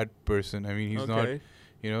bad person. I mean, he's not, Okay.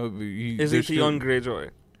 you know, Is he Theon Greyjoy?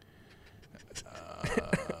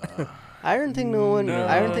 I don't think no one. No.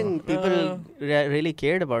 I don't think people No. really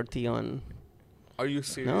cared about Theon. Are you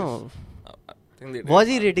serious? No. I think they did. Was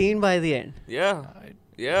he redeemed by the end? Yeah.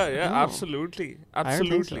 Yeah. No. Absolutely. I don't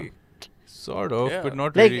think so. Absolutely. sort of, Yeah. but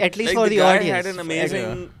not Like really. at least Like for the the guy audience. had an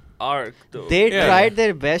amazing arc, though. They Yeah. tried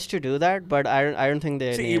their best to do that, but I don't think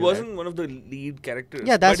they. See, he nailed wasn't one of the lead characters.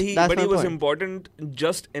 Yeah, that's- but he, that's but he my was point. important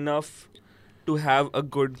just enough to have a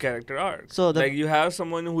good character arc. So the- like you have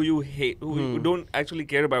someone who you hate, who you don't actually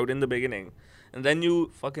care about in the beginning, and then you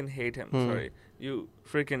fucking hate him. Sorry, you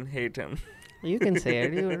freaking hate him. it. You can say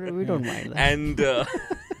it. We don't mind that. And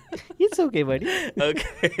It's okay, buddy.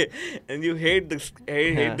 okay, and you hate this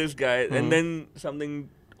guy, and then something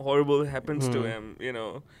horrible happens to him, you know,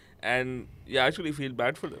 and you actually feel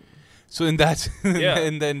bad for them. So in that, Yeah.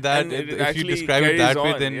 in that, And it if you actually describe it that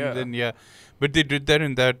carries way, on, then yeah. But they did that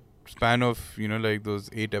in that span of, you know, like those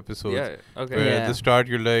 8 episodes. Yeah. Okay. Where Yeah. at the start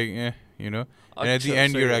you're like, you know, and at the Acha,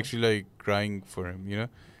 end so you're yeah. actually like crying for him. You know,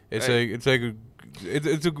 it's Right. it's a.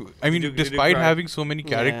 I mean, Did you despite cry? having so many Yeah.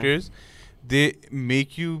 characters, they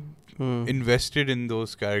make you Hmm. invested in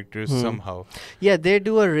those characters somehow. Yeah, they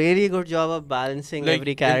do a really good job of balancing Like,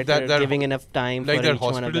 every in character, that giving enough time Like for that each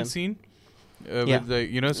one of hospital them. scene, Yeah. with like,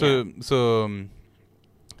 you know,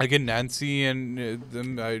 again Nancy and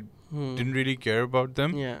them, I didn't really care about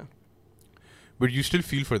them, Yeah. but you still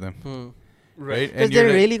feel for them, right? Because you're they're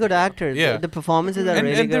like- really good actors. Yeah. The performances are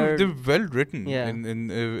really and they're good. well written Yeah.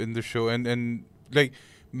 in the show, and like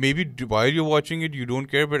maybe while you're watching it you don't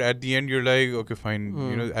care, but at the end you're like, okay, fine,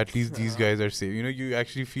 you know, at least these guys are safe. You know, you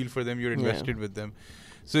actually feel for them. You're Yeah. invested with them.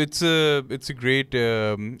 So it's a great.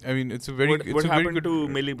 I mean, it's a very. What it's a very happened good. to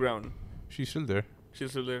Millie Brown? She's still there.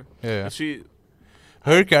 She's still there. Yeah. Is she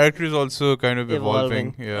Her character is also kind of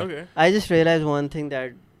evolving. Evolving. Yeah. okay? I just realized one thing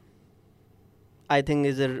that I think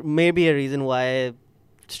is maybe a reason why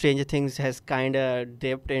Stranger Things has kind of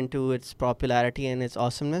dipped into its popularity and its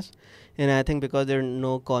awesomeness, and I think because there are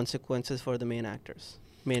no consequences for the main actors,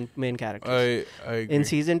 main characters. I agree. In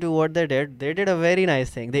season 2, what they did a very nice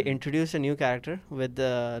thing. They introduced a new character with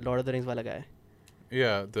the Lord of the Rings wala guy,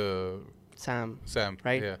 Yeah, the Sam. Sam.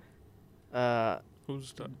 Right. Yeah.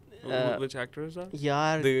 Who's that? Which actor is that?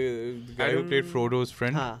 Yaar, The guy who played Frodo's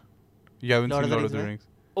friend. हाँ, You haven't Lord seen of the Lord of the Rings, Rings.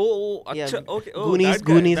 Oh, Yeah, acha, okay. Oh, Goonies, that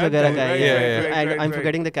guy, Goonies that वगैरह guy. Right, Yeah, right, yeah. right, And right, I'm right.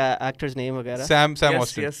 forgetting the actor's name वगैरह. Sam yes,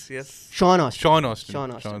 Austin. Yes. Sean Austin. Sean Austin.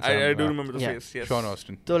 Sean Austin. I do remember the Yeah. face. Yes. Sean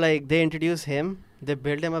Austin. So like they introduce him, they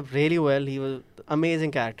build him up really well. He was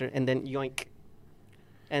amazing character, and then yoink.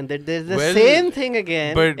 And there's the Well, same thing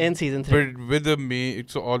again but- in season 3. But with the main,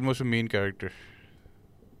 it's almost a main character.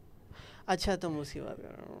 अच्छा तो मुझे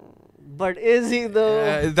but is he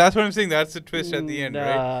though? That's what I'm saying. That's the twist at the end,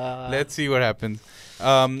 right? Nah. Let's see what happens.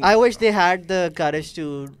 I wish they had the courage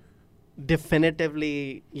to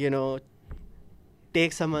definitively,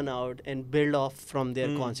 take someone out and build off from their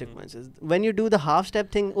consequences. When you do the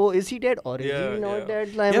half-step thing, oh, is he dead or is Yeah, he not yeah.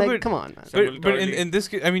 dead? Like, Yeah, but- come on, man. But in this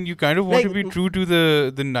case, I mean, you kind of want to Like, be true to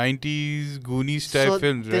the 90s Goonies type So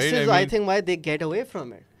films, right? this is, I think, why they get away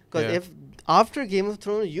from it. Because Yeah. if after Game of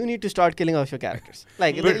Thrones, you need to start killing off your characters.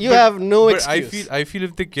 Like, But- you but- have no but excuse. I feel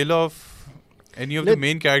if they kill off any of the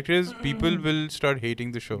main characters, people will start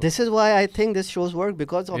hating the show. This is why I think this shows work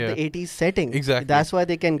because of Yeah. the 80s setting. Exactly. That's why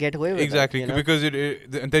they can get away with Exactly, it. you know? because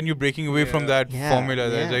and then you're breaking away from Yeah. that Yeah, formula.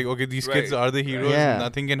 That's yeah. like, okay, these kids Right. are the heroes. Yeah.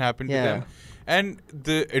 Nothing can happen to Yeah. them. And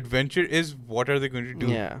the adventure is, what are they going to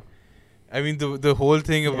do? Yeah. I mean, the whole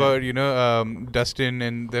thing Yeah. about Dustin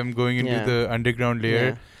and them going into Yeah. the underground layer,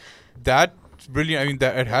 Yeah. that's brilliant. I mean,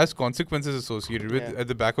 that it has consequences associated with. Yeah. At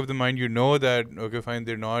the back of the mind, you know that, okay, fine,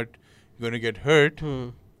 they're not going to get hurt,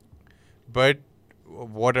 but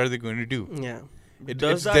what are they going to do? Yeah.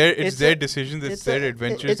 Does that- It's their decisions, it's their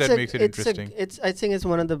adventures that makes it interesting. I think it's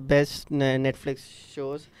one of the best Netflix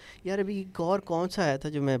shows. यार अभी एक और कौन सा आया था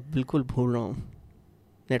जो मैं बिल्कुल भूल रहा हूँ.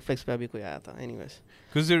 Netflix पे अभी कोई आया था. Anyways.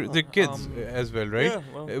 Because they're kids as well, right? Yeah,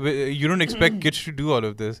 well. You don't expect kids to do all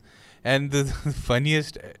of this. And the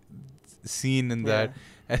funniest scene in that,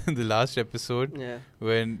 in the last episode, Yeah.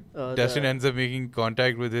 when Dustin ends up making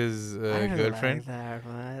contact with his I don't girlfriend. Like that,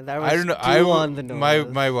 man. That was I don't know. too on the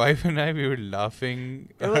nose. My wife and I, we were laughing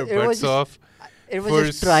It was- our it was butts just off. It was for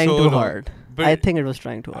just trying so too long. hard. But I think it was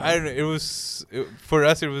trying too hard. I don't know. It was for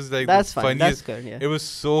us. It was like That's the fine. That's funniest. good. Yeah. It was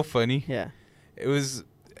so funny. Yeah. It was.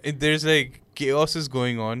 There's like chaos is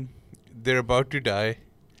going on. They're about to die.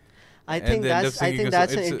 I And think they end up that's. I singing think a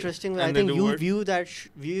that's song. an It's a- interesting. and I then think the you word- view that.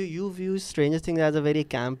 You view Stranger Things as a very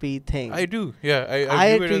campy thing. I do. Yeah.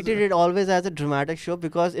 I view treated as it always as a dramatic show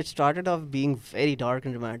because it started off being very dark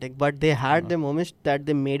and dramatic, but they had the moments that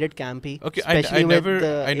they made it campy. Okay, especially I with never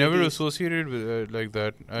the I never 80s. associated with like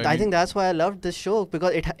that. I think that's why I loved this show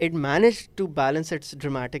because it managed to balance its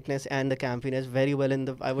dramaticness and the campiness very well in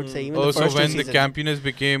the I would say even the also first when two the seasons. campiness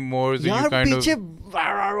became more, so यार you kind पीछे of.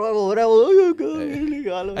 हो रहा है वो, oh, God, really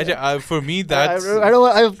गालो है. Actually, for me, that's I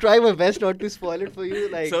don't. I've tried my best not to spoil it for you.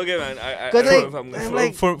 Like, It's okay, man. I because don't know like, if I'm I'm gonna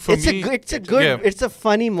like for it's me, a good, yeah. it's a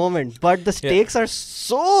funny moment, but the stakes are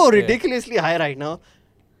so ridiculously high right now.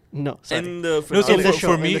 No, sorry. in the No, finale. so In the for, show,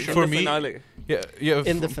 for in me, the show. for in the me, finale. yeah,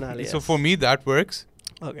 In the finale, So yes. for me, that works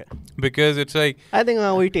Okay. because it's like I think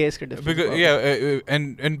we taste different. because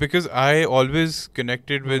and because I always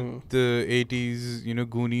connected with the 80s,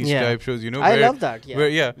 Goonies Yeah. type shows, I where, love that. Yeah.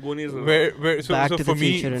 where Goonies was where so, Back so to for the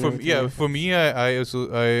me Future and for everything, yeah yeah. for me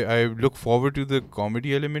I look forward to the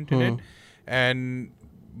comedy element in it, and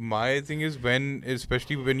my thing is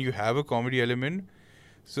especially when you have a comedy element,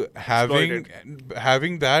 so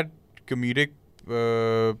having that comedic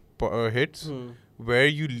hits where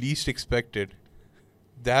you least expect it,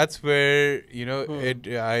 that's where it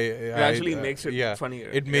Gradually makes it yeah, funnier.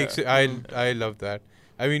 it makes it I love that.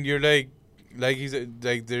 I mean, you're like he's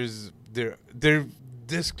like they're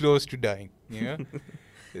this close to dying, this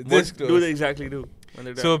What close. do they exactly do when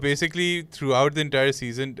they're So basically, throughout the entire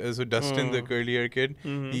season, so Dustin, the curly hair kid,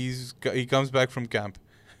 Mhm. he comes back from camp,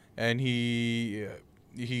 and he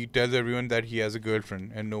tells everyone that he has a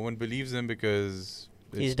girlfriend, and no one believes him because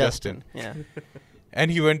it's He's Dustin. Yeah. And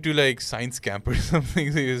he went to like science camp or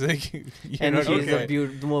something. So he was like, "You're And not she's okay." the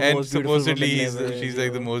And most beautiful supposedly woman she's ever,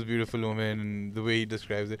 like the most beautiful woman, and the way he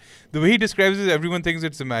describes it, everyone thinks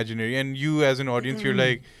it's imaginary, and you as an audience, you're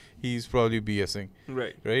like, he's probably BSing.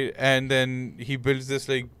 Right. Right, and then he builds this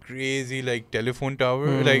like crazy like telephone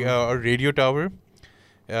tower, like a radio tower.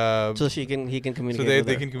 So he can communicate. So with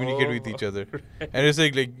they her. can communicate with each other, and it's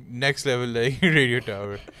like next level like radio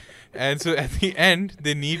tower. And so at the end,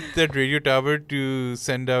 they need that radio tower to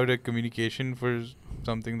send out a communication for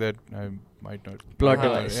something that I might not. Plot Uh,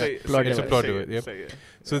 device. yeah. Plot It's a device. plot device. Yep.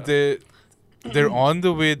 So they're on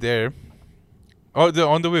the way there, or they're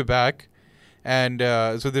on the way back, and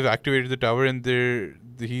so they've activated the tower, and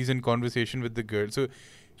he's in conversation with the girl. So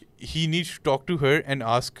he needs to talk to her and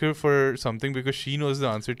ask her for something because she knows the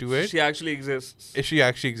answer to it. She actually exists. If she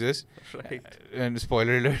actually exists. Right. And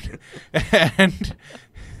spoiler alert.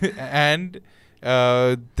 and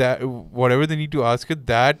that whatever they need to ask her,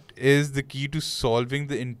 that is the key to solving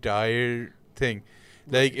the entire thing.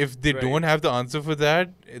 Like if they don't have the answer for that,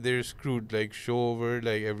 they're screwed. Like show over,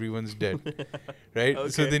 like everyone's dead, right? Okay.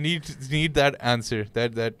 So they need that answer.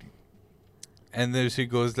 That, and then she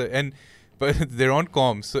goes like, but they're on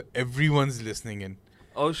comms, so everyone's listening in.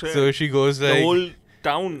 Oh shit. So she goes like the whole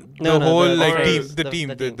town. the whole like friends, team,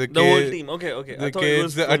 the The kid, whole team. Okay. the I thought it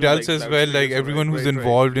was kids, the from, adults like, as that well, series like or everyone who's right.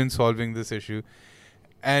 involved in solving this issue.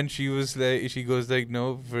 And she goes like,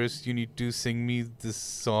 no, first you need to sing me this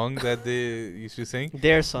song that they used to sing.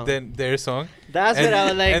 Their song. Then their song. That's and- what I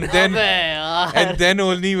was like. and then- "Abbe, And then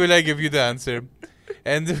only will I give you the answer.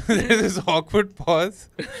 And there's this awkward pause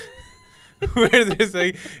where there's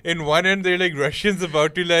like, in one end, they're like Russians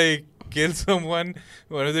about to like kill someone,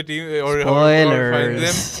 one of the team, or find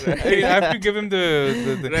them. Spoilers. I have to give him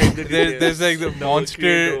the Right, the there's like the details.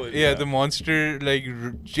 monster, Yeah. the monster like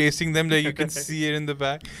chasing them, like you can see it in the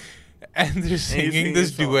back, and they're singing singing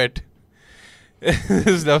this the song. duet,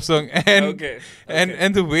 this love song, and Okay.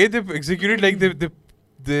 and the way they execute, like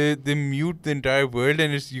they mute the entire world,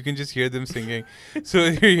 and you can just hear them singing. So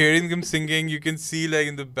you're hearing them singing. You can see like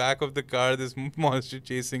in the back of the car this monster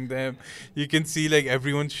chasing them. You can see like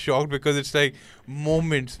everyone's shocked because it's like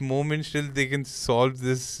moments till they can solve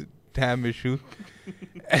this damn issue,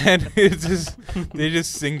 and it's just they're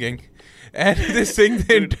just singing, and they sing the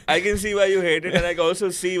Dude, I can see why you hate it, and I can also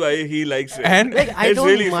see why he likes it. and Like, I It's don't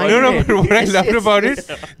really mind funny. no, it. but what I It's- loved it's- about it's-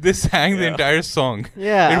 it, they sang the Yeah. entire song.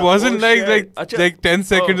 Yeah. It wasn't Oh, shit. like Acha. 10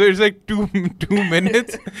 seconds. Oh. It was like two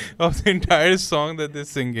minutes of the entire song that they're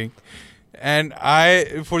singing. And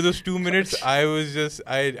for those 2 minutes, I was just,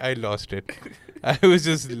 I lost it. I was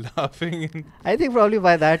just laughing. I think probably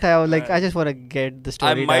by that time I was like, I just want to get the I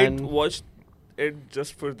story might done. watch it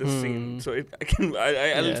just for this scene, so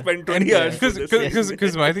I'll Yeah. spend 20 hours for this.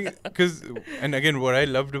 Because my thing, and again, what I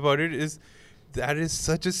loved about it is that is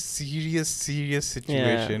such a serious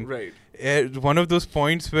situation. Right. One of those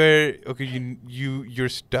points where you're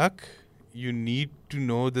stuck. You need to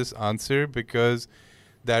know this answer because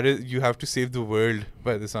that is you have to save the world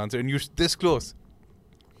by this answer, and you're this close.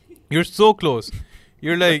 You're so close.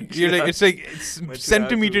 You're like it's But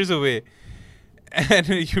centimeters away, and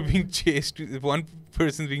you're being chased. One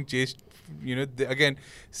person's being chased. Again,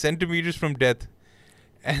 centimeters from death,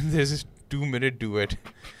 and there's this 2-minute duet.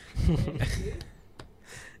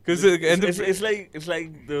 Because it's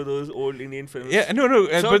like those old Indian films. Yeah, no,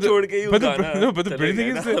 Sab chhod ke but gaana the brilliant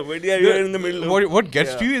thing is chalega. But yeah, you're in the middle of what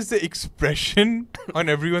gets to yeah. you is the expression on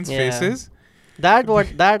everyone's Yeah. faces,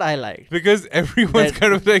 That I liked. because everyone's That-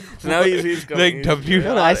 kind of like So now he's coming. like he's- W.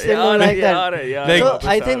 No, I still don't like that. Like- So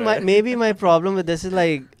I think maybe my problem with this is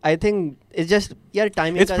like, I think it's just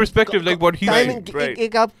timing. It's perspective, like what he's timing. Right.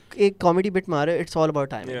 एक आप एक comedy bit मारे, it's all about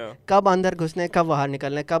timing. Yeah. कब अंदर घुसने, कब बाहर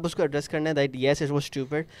निकलना है, कब उसको एड्रेस करना है, that yes it was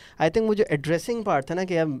stupid. I think वो जो addressing part था ना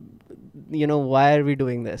कि अब why are we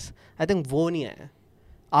doing this? I think वो नहीं आया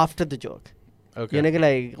after the joke. Okay.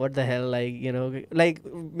 Like what the hell, like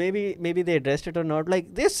maybe they addressed it or not.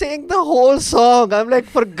 Like they sang the whole song. I'm like,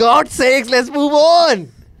 for God's sakes, let's move on,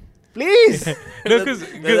 please. No, because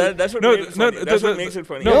That's what makes it funny. That's what makes it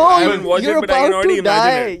funny. No, I I haven't watched you're it, but I can about already to die.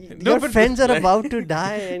 imagine it. No, Your but- friends are about to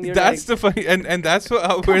die, and you're that's like, the funny, and that's where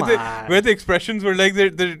Come where on. the expressions were like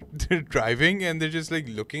they're driving and they're just like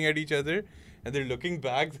looking at each other and they're looking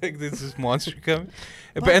back like there's this monster coming.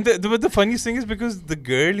 But the funniest thing is because the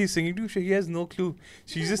girl he's singing to, she has no clue.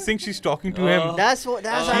 She just thinks she's talking to him. that's I'm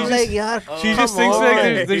She like, just- yeah. She just come thinks like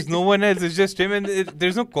on. there's no one else. It's just him, and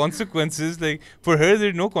there's no consequences. Like for her,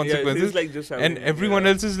 there's no Yeah, consequences, it's like just and having- everyone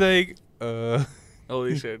yeah. else is like,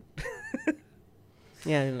 Holy shit.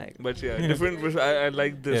 Yeah, like, But yeah, Yeah. different. I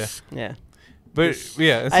like this. yeah. But This-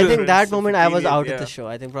 yeah, I so- think that so moment I was period, out of yeah. the show.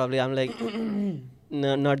 I think probably I'm like,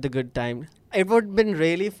 no, not the good time. It would have been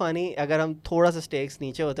really funny अगर हम थोड़ा सा stakes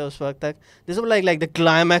नीचे होते उस वक्त तक. This would be like the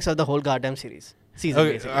climax of the whole goddamn series. Season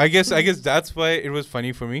Okay, basically. I guess that's why it was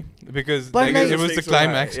funny for me, because But like, like- it was the Stakes were high,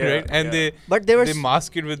 climax, yeah, right? And yeah. But there was they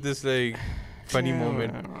mask it with this like funny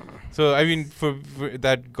moment. So I mean, for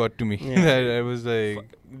that got to me. Yeah. That I was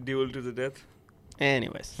like, Duel to the death.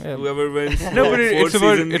 anyways. yeah. Whoever wins. No, but fourth it's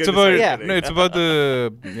about season it's can about decide, Yeah. right? no, it's about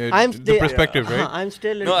the perspective, Yeah. right? I'm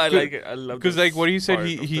still. No, I Good. like it. I love. Because this like what he said, part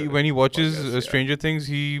he of the when he watches podcast, yeah. Stranger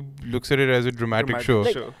Things, he looks at it as a dramatic show.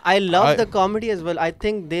 Like, Sure. I love I- the comedy as well. I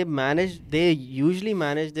think they usually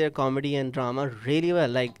manage their comedy and drama really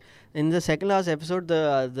well. Like in the second last episode,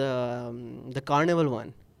 the carnival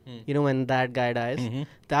one. When that guy dies. Mhm.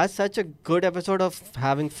 That's such a good episode of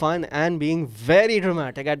having fun and being very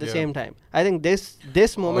dramatic at the Yeah. same time. I think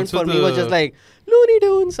this moment Also for me was the- just like Looney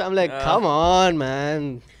Tunes. I'm like, Ah. come on, man.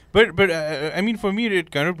 But I mean, for me,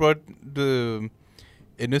 it kind of brought the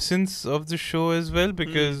innocence of the show as well,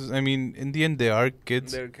 because I mean, in the end, they are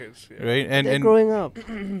kids, They're kids, yeah. right? And They're growing up.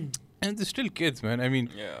 and they're still kids, man. I mean,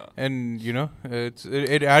 Yeah. and you know, it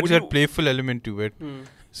adds Would that you- playful element to it. Hmm.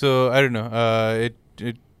 So I don't know.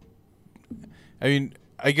 I mean,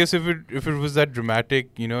 I guess if it was that dramatic,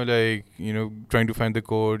 you know, like, you know, trying to find the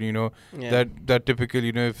code, you know, Yeah. that typical,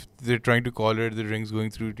 you know, if they're trying to call it, the ring's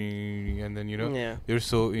going through, and then, you know, Yeah. you're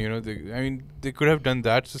so, you know, I mean, they could have done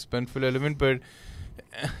that suspenseful element, but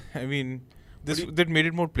I mean, that made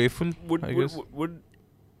it more playful. I guess. Would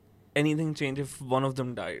anything change if one of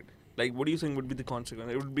them died? Like, what do you think would be the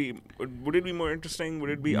consequence? Would it be more interesting? Would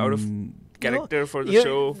it be out of character for the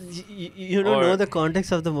show? You don't know Or- the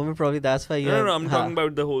context of the movie. Probably that's why you. No, I'm talking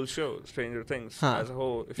about the whole show, Stranger Things, Huh. as a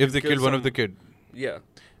whole. If you they kill kill one of the kid, Yeah.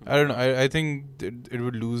 I don't know. I think it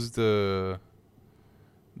would lose the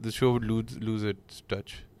show would lose its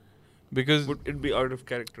touch, because Would it be out of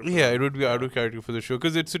character? for yeah, them? it would be out of character for the show,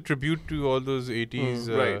 because it's a tribute to all those 80s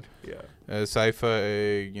Right, yeah.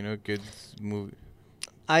 sci-fi, you know, kids movie.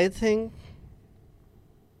 I think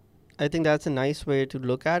that's a nice way to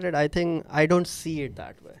look at it. I think I don't see it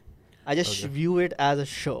that way. I just Okay. view it as a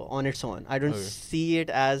show on its own. I don't Okay. see it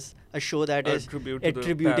as a show that A is tribute to the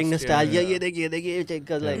attributing past, nostalgia. yeah.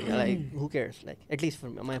 Because like who cares? Like, at least for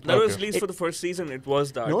my That was Okay. at least for the first season. It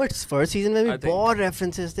was that. No, it's first season में भी I think बहुत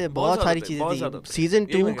references थे, बहुत बहुत ज़्यादा सारी थे, चीजें बहुत थी. ज़्यादा थे. Season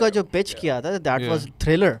ये 2 मैं का कह जो रहा हूँ, pitch yeah. किया था, that Yeah. was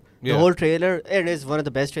thriller. The Yeah. whole trailer, it is one of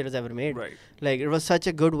the best trailers ever made. Right. Like, it was such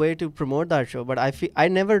a good way to promote that show. But I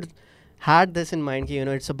never had this in mind, you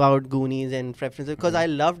know, it's about Goonies and preferences, because I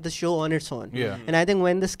loved the show on its own. Yeah. And I think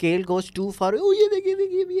when the scale goes too far, oh yeah, they give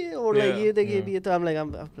it, or like Yeah. yeah, they give Yeah. it, I'm like,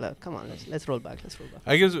 come on, let's roll back.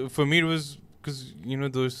 I guess for me it was because, you know,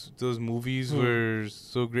 those movies were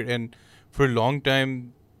so great, and for a long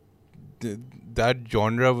time that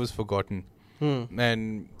genre was forgotten.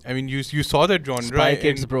 And I mean, you saw that genre. Spy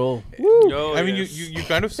Kids, in, bro. Oh, I mean, yes. you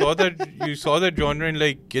kind of saw that genre in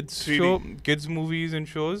like 3D. kids movies and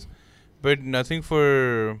shows, but nothing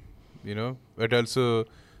for, you know, adults.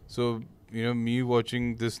 So you know, me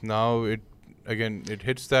watching this now, it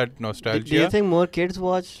hits that nostalgia. Do you think more kids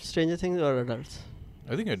watch Stranger Things or adults?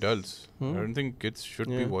 I think adults. I Hmm. don't think kids should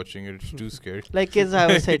be Yeah. watching it. It's too scary. Like kids, I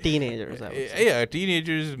would say teenagers. I would say. Yeah,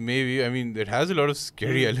 teenagers maybe. I mean, it has a lot of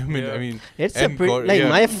scary element. Yeah. I mean, It's a and pretty, gore, like yeah.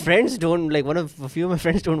 my friends don't, like a few of my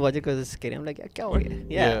friends don't watch it because it's scary. I'm like, kya ho gaya?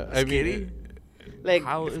 Yeah. I Scary? mean, Like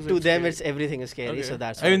How is to it them, scary? it's everything is scary. Okay. So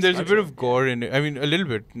that's. I mean, why there's a it's bit fun. of gore in it. I mean, a little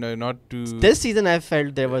bit, not too. This season, I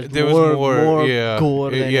felt there was there more, was more, yeah,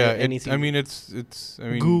 gore than yeah. any season. I mean, it's.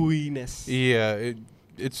 I mean, gooiness. yeah.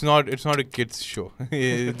 It's not a kids show.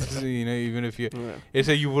 It's, you know, even if you, Yeah. it's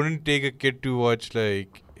like you wouldn't take a kid to watch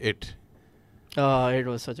like it. Oh, it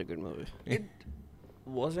was such a good movie. It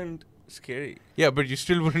wasn't scary. Yeah, but you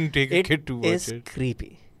still wouldn't take a It kid to watch is it.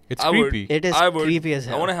 creepy. It's I would. creepy. It is I would. creepy as I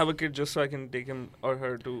hell. want to have a kid just so I can take him or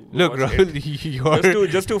her to Look, watch Rahul, it. you're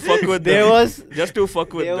just to fuck with There them. was Just to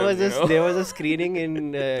fuck with there them. was you know? there was a screening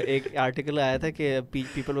in एक article आया था कि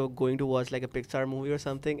people were going to watch like a Pixar movie or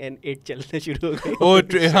something and it चलने शुरू हो गई. Oh,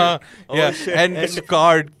 yeah, Oh, yeah, shit. and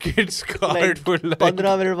scarred kids scarred Like, for like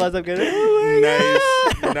 15 minute बाद सब कह रहे हैं, "Oh my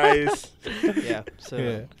Nice, nice. God." Yeah. So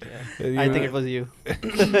Yeah. I think it was you.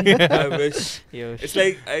 I wish. You It's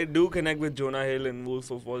like I do connect with Jonah Hill in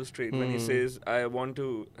Wolf of Wall Street when he Hmm. says, I want to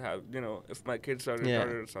have, you know, if my kids are Yeah.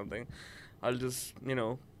 retarded or something, I'll just, you know,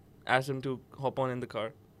 ask them to hop on in the car.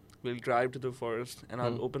 We'll drive to the forest and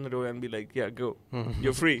I'll Hmm. open the door and be like, yeah, go.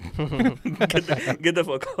 You're free. get the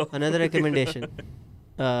fuck off. Another recommendation.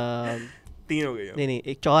 तीन हो गई अब. नहीं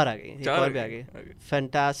एक और आ गई, एक चार और हो भी आ गई. गई. Okay.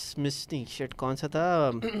 Fantastic shit कौन सा था?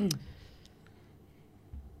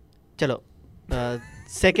 चलो.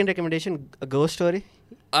 Second recommendation, A Ghost Story.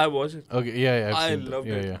 I watched it. Okay, yeah, I've I seen that. loved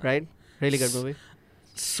yeah, it. Yeah. Right? Really good movie.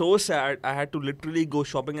 So sad. I had to literally go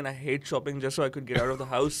shopping and I hate shopping just so I could get out of the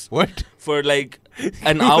house What? for like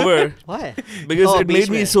an hour. Why? Because Oh, it made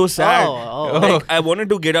me Beach so Mein. sad. Oh. Like I wanted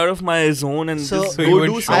to get out of my zone and So- just So you go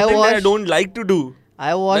went do shopping? something that I watched- don't like to do.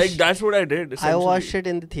 I watched Like that's what I did. I essentially. watched it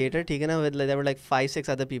in the theater, ठीक है ना, with like, there were like 5-6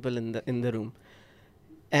 other people in the room.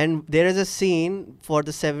 And there is a scene for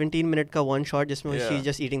the 17-minute ka one shot जिसमें Yeah. she's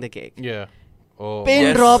just eating the cake. Yeah. Oh. Pin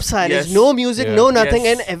Yes, drop silence, yes. no music, Yeah. no nothing,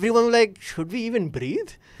 Yes. and everyone was like, should we even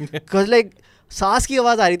breathe? Because like सांस की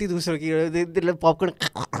आवाज आ रही थी दूसरों की, they popcorn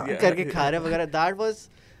करके खा रहे वगैरह. That was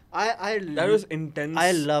That was intense. I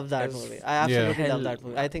love that as movie. I absolutely hell. love that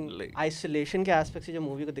movie. I think Like- isolation के aspect से जो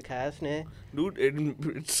movie को दिखाया उसने, Dude,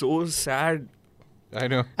 it's so sad. I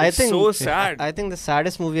know. I It's think so sad. I think the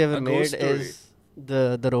saddest movie ever A made ghost story. is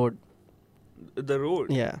the Road. The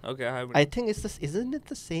Road. Yeah. Okay, I haven't. I think isn't it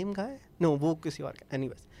the same guy? No, वो किसी और का.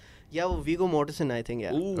 Anyways. Yeah, वो Viggo Mortensen, I think,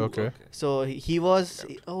 yeah. Ooh, Okay. So he was,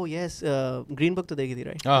 oh yes, Green Book तो देखी थी,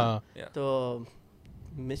 right? Yeah. तो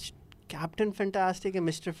Captain Fantastic and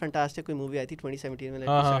Mr. Fantastic कोई movie आई थी 2017 में. Let me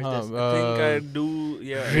हाँ, search हाँ, this. I think I do.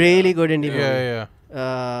 Yeah. Really good indie movie. Yeah,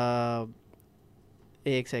 yeah.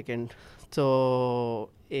 एक second. So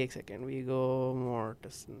एक second. Viggo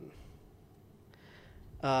Mortensen.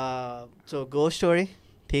 So Ghost Story,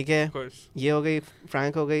 ठीक है. Of course. ये हो गई,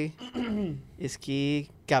 Frank हो गई. इसकी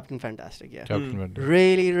Captain Fantastic, yeah. Captain Fantastic.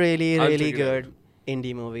 Really, really, I'll really check it out. good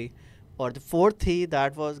indie movie. Or the fourth thing,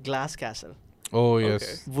 that was Glass Castle. Oh Okay.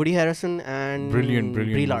 yes. Woody Harrelson and Brilliant Brie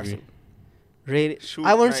movie. Larson. Really, Shoot,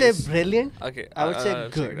 I wouldn't nice. say brilliant. Okay. I would say I'll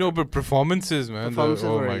check good. it No, out. but performances, man. Performances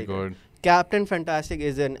oh were my really god. Captain Fantastic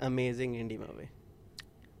is an amazing indie movie.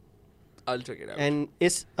 I'll check it out. And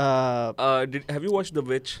it's Have you watched The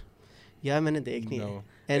Witch? yeah, मैंने देखनी है. No.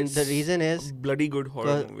 And the It's reason a is bloody good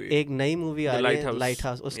horror movie. एक नई movie uh The रही है, Lighthouse.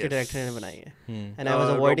 Lighthouse, उसके Yes. director ने बनाई है. Hmm. And I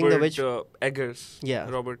was avoiding the witch. Eggers. Yeah.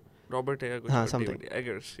 Robert Eggers. हाँ, or something. David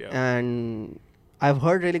Eggers. Yeah. And I've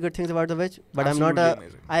heard really good things about The Witch, but I'm not Absolutely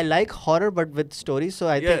amazing. I like horror, but with stories. So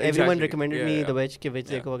I Yeah, think everyone exactly. recommended Yeah, me yeah. The Witch, कि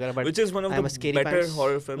Witch Yeah. देखो वगैरह. But Which is one of I'm a the scary better pants.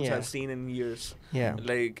 horror films Yeah. I've seen in years. yeah.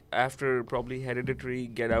 Like after probably Hereditary,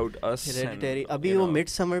 Get Out, Us. Hereditary. And, अभी you वो know,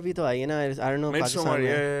 Midsummer भी तो आई है ना. I don't know Midsommar, Pakistan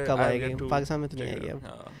में yeah, कब I've आएगी. yet to Pakistan में तो नहीं check it आएगी out.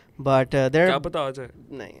 अब. हाँ. But there क्या पता आ जाए?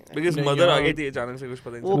 नहीं. Because नहीं, Mother आ यहाँ- गई थी अचानक से कुछ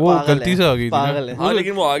पता नहीं वो चला। वो पागल गलती है, से आ गई थी ना। पागल है. हाँ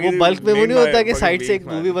लेकिन वो आगे वो बल्क में वो नहीं होता कि साइड से एक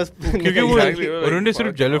movie मूवी बस क्योंकि वो Exactly, like, उन्होंने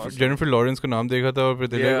सिर्फ fucking awesome. जेनिफर लॉरेंस का नाम देखा था और फिर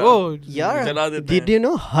they like, Yeah. oh यार जला देते did हैं। you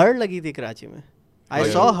know her लगी थी कराची में. I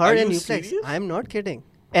Are saw you- her are in you Newplex. serious? I'm not kidding.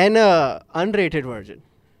 And unrated version.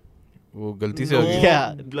 वो गलती से आ No. गई.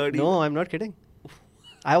 Yeah. bloody- No, I'm not kidding.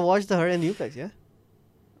 I watched her in Newplex, yeah.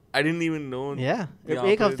 I didn't even know. Yeah. यहाँ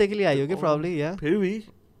एक पे- हफ्ते के लिए आई होगी Oh. probably, yeah. फिर भी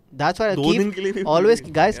That's why I 2 दिन keep के लिए भी always फिर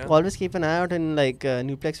भी, guys yeah. always keep an eye out in like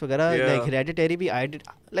Newplex वगैरह. Yeah. Like Hereditary भी I did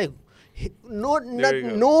like no There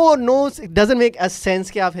you no it doesn't make a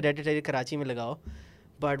sense कि आप Hereditary कराची में लगाओ.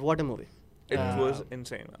 But what a movie. It Uh, was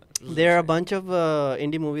insane. Man. It was There are a insane. bunch of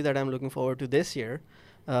indie movies that I'm looking forward to this year.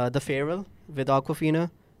 The Farewell with Awkwafina.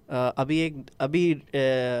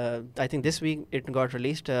 I think this week it got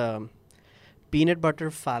released. Peanut Butter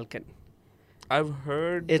Falcon. I've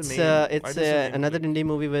heard It's the name. Why it's does the name another click? indie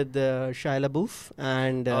movie with Shia LaBeouf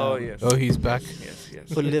and Oh yes. Oh, he's back.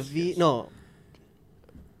 Yes. Olivia. No,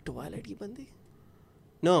 Twilight की बंदी.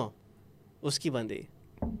 No, उसकी बंदी.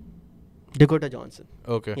 Dakota Johnson.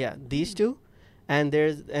 Okay. Yeah, these two, and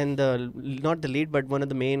the not the lead, but one of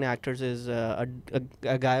the main actors is a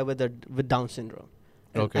guy with Down syndrome.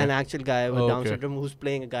 Okay. An actual guy with Oh, Down okay. syndrome who's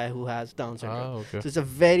playing a guy who has Down syndrome. Ah, okay. So it's a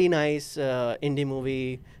very nice indie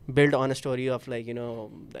movie built on a story of like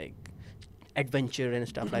adventure and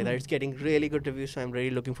stuff like that. It's getting really good reviews, so I'm really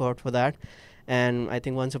looking forward for that. And I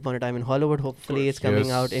think Once Upon a Time in Hollywood, hopefully it's coming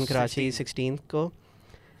Yes. out in Karachi 16th ko.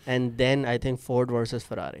 And then I think Ford versus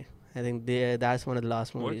Ferrari. I think that's one of the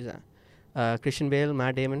last What? movies. Christian Bale,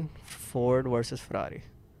 Matt Damon, Ford versus Ferrari.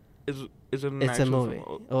 Is it an It's a actual movie.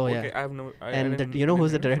 film? Oh, okay, yeah. I have no. And didn't- you know I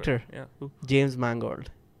who's the didn't know director? Yeah. Who? James Mangold,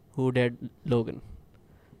 who did Logan.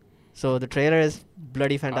 So the trailer is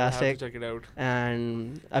bloody I'll have fantastic. to check it out.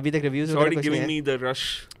 And अभी तक reviews It's वगैरह already कुछ giving नहीं me the rush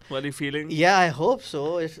wali feeling. है. Yeah, I hope so.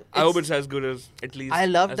 I hope it's as good as at least. I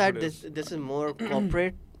love as that good this is more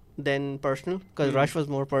corporate than personal because Rush was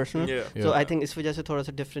more personal. Yeah. Yeah. So I think इस वजह से थोड़ा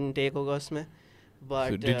सा different take होगा उसमें.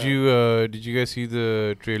 But So did you guys see the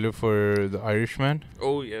trailer for The Irishman?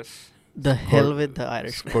 Oh yes. the hell with the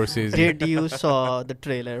Irish? Scorsese. Did you saw the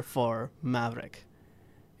trailer for Maverick?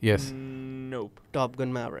 Yes. Nope. Top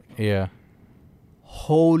Gun Maverick. Yeah.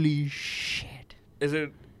 Holy shit! Is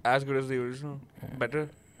it as good as the original? Better.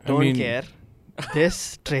 Don't I mean, care.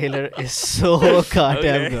 This trailer is so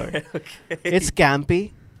goddamn good. Okay. It's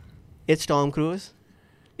campy. It's Tom Cruise.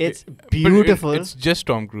 It's but beautiful. It's just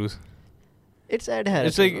Tom Cruise. It's Ed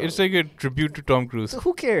Harris. It's like a tribute to Tom Cruise. So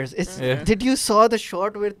who cares? It's Yeah. Did you saw the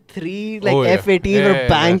shot where 3 like Oh, yeah. F-18 Yeah, were yeah,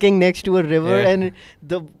 banking next to a river Yeah. and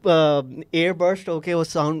the air burst? Okay, वो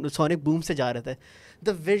sonic boom से जा रहे थे.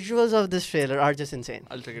 The visuals of this trailer are just insane.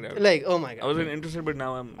 I'll check it out. Like, oh my I god. wasn't interested, but now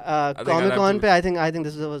I'm. I think I'll Comic have Con to- pe, I think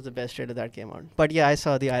this was the best trailer that came out. But yeah, I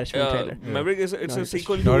saw the Irishman trailer. Yeah. Maverick is it's Not a interested.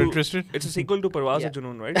 sequel Not to. interested? It's a sequel to Parvaz Yeah.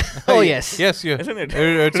 Junoon, right? Oh yes. Yes, yeah. Isn't it?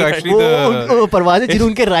 It's actually वो the. परवाज़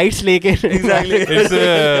जिन्होंन के rights लेके. Exactly.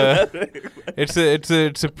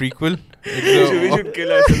 It's a prequel. We should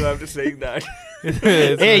kill ourselves after saying that.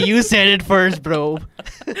 Hey, you said it first, bro.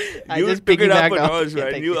 I You just took it up piggybacked a off. notch, Yeah,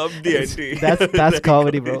 man. thank You you. upped the ante. That's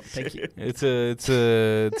comedy, bro. Thank you. It's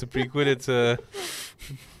a prequel.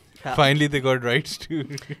 Finally, they got rights to.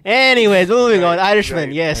 Anyways, moving on. Right, Irishman,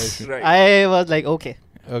 right, yes. right. I was like, okay.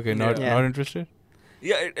 Okay, not Yeah. not interested.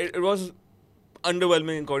 Yeah, it was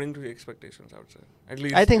underwhelming according to the expectations, I would say. At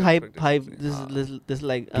least I think the hype. expectations. This is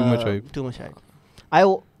like Too much hype. Too much hype.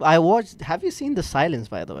 I watched. Have you seen The Silence,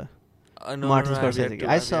 by the way? No, Martin I've yet Scorsese. to,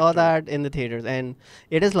 I I've saw yet to. that in the theaters, and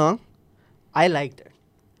it is long. I liked it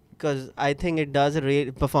because I think it does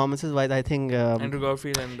performances wise. I think Andrew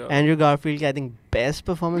Garfield and Andrew Garfield. I think best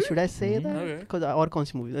performance. Should I say Mhm. that? Okay. Because or कौन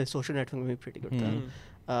सी movie? Social Network movie pretty good. Hmm.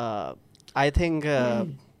 था. I think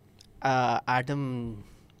Adam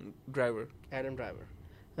Driver. Driver.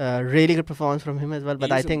 Really good performance from him as well.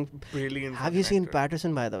 But He's I a think. Brilliant. Have you seen actor.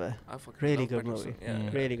 Patterson, by the way? I fucking Really love good Patterson. movie. Yeah.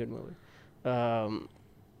 Mm. Really good movie.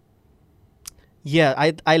 Yeah,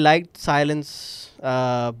 I liked Silence,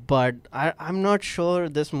 but I'm not sure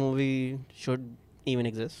this movie should even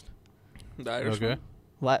exist. The Irishman. Okay.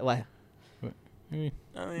 Why? Hmm.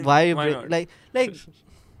 I mean, Why you not? like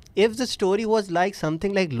if the story was like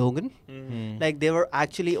something like Logan, Mhm. like they were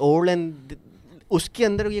actually old and उसके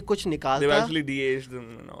अंदर ये कुछ They've निकालता, actually de-aged them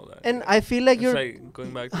and all that. and I feel like It's you're like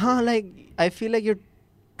going back to like I feel like you're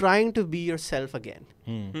trying to be yourself again.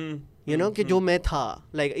 Hmm. Hmm. You know कि जो मैं था,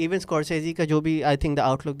 like even Scorsese का जो भी I think the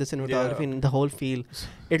outlook, the cinematography, Yeah. and the whole feel,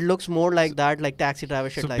 it looks more like that, like Taxi Driver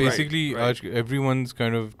shit So like that. basically, Right. everyone's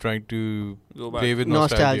kind of trying to Go back. play with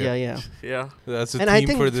Nostalgia, nostalgia. yeah. Yeah. That's the And I theme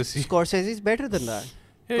think for this. Scorsese is better than that.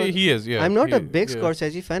 Yeah, he is. Yeah, I'm not he- a big yeah.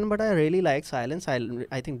 Scorsese fan, but I really like Silence.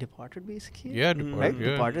 I think Departed basically. Yeah, Mm. Departed, Right?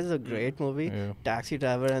 yeah. Departed is a great movie. Yeah. Taxi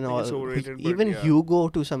Driver and think all. it's overrated, but Even yeah. Hugo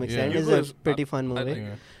to some Yeah. extent is Hugo a is- pretty fun movie. like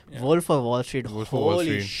Yeah. Yeah. Wolf of Wall Street. Wolf of Wall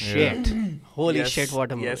Holy Street, yeah. shit. Holy Yes, shit,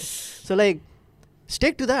 what a movie. Yes. So like,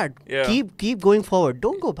 stick to that. Yeah. Keep going forward.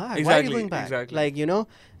 Don't go back. Why are you Exactly, going back? exactly. Like, you know,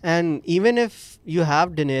 and even if you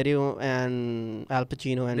have De Niro and Al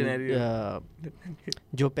Pacino and De Niro.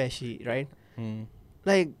 Joe Pesci, right? Hmm.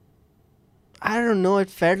 Like, I don't know. It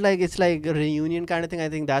felt like it's like a reunion kind of thing. I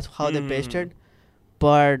think that's how they pitched Mm. it.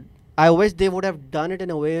 But I wish they would have done it in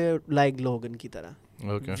a way like Logan ki tarah.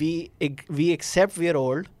 Okay. We accept we are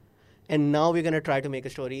old, and now we're gonna try to make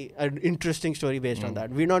a story, an interesting story based on Mm.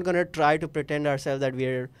 that. We're not gonna try to pretend ourselves that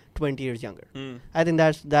we're 20 years younger. Hmm. I think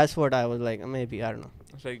that's what I was like. Maybe I don't know.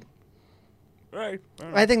 It's like, right.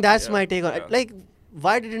 I think that's Yeah, my take on it. yeah. Like,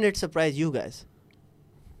 why didn't it surprise you guys?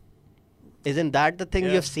 Isn't that the thing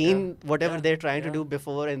Yeah, you've seen? yeah, Whatever yeah, they're trying to yeah. do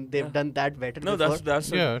before, and they've Yeah. done that better. No, before.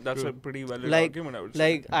 Yeah, that's true. a pretty valid Like- argument. I would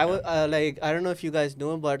Like say. I was like I don't know if you guys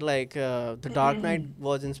know, but like The Dark Knight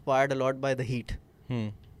was inspired a lot by The Heat. Hmm.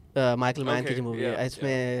 Michael Mann की Okay, जो movie yeah, है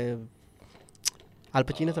इसमें Al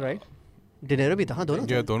Pacino था, right? De Niro भी था, हाँ दोनों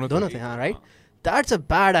Yeah, थे दोनों थे. हाँ, right? That's a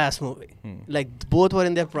badass movie. Hmm. Like both were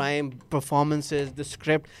in their prime, performances, the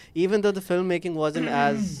script, even though the filmmaking wasn't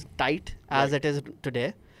as tight as Right. it is today,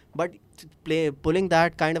 but pulling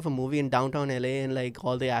that kind of a movie in downtown LA and like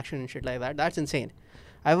all the action and shit like that, that's insane.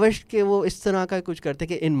 I wish कि वो इस तरह का कुछ करते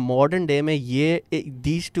कि in modern day में ये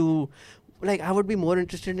these two, like I would be more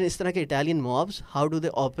interested in इस तरह के Italian mobs. How do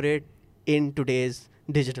they operate in today's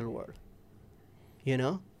digital world? You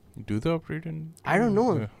know? Do they operate in? I don't know.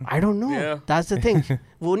 Yeah. I don't know. Yeah. That's the thing.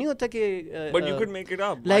 वो नहीं होता कि But you could make it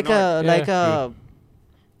up. Why like not? a like Yeah,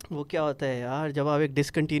 a वो क्या होता है यार जब आप एक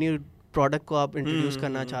discontinued product को आप introduce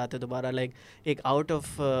करना चाहते हो दोबारा, like एक out of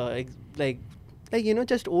like you know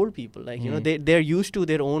just old people, like you know they're used to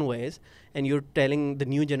their own ways, and you're telling the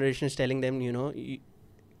new generation is telling them, you know,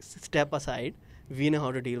 step aside, we know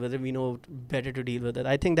how to deal with it, we know better to deal with it.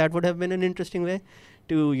 I think that would have been an interesting way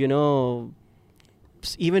to, you know,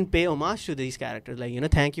 even pay homage to these characters, like, you know,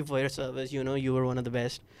 thank you for your service, you know, you were one of the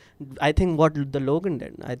best. I think what the Logan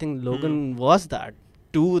did, I think Logan was that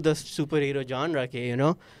to the superhero genre, you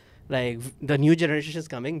know, like the new generation is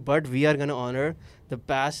coming, but we are going to honor the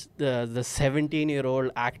past, the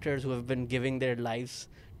 17-year-old actors who have been giving their lives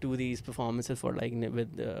to these performances for like with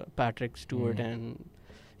Patrick Stewart and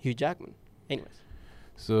Hugh Jackman. Anyways.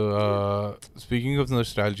 So speaking of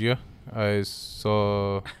nostalgia, I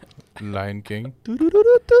saw Lion King. No,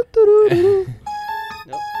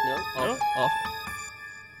 off.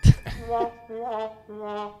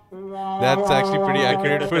 That's actually pretty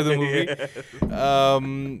accurate for the movie.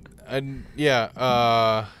 And yeah,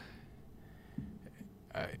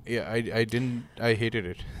 I didn't. I hated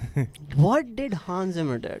it. What did Hans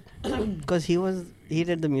Zimmer did? Because he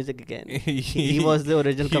did the music again. He was the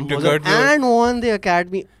original he composer took out the- and won the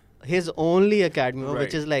Academy, his only Academy Award,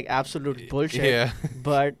 which Right. is like absolute bullshit. Yeah.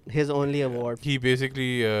 But his only award. He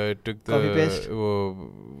basically took Copy paste? the वो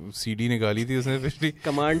CD निकाली थी उसने पिछली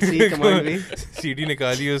Command C, Command V. CD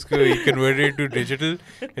निकाली उसको, he converted it to digital,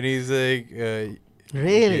 and he's like,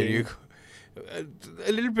 Really? here you go.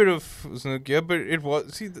 a little bit of उसने किया, but it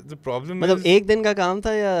was, see the problem मतलब is एक दिन का काम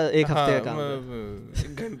था या एक हफ्ते का काम था?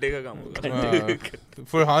 एक घंटे का काम होगा.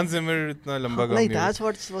 For Hans Zimmer इतना लंबा काम Like नहीं that's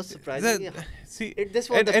what was surprising. see This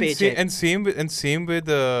was the paycheck. and same with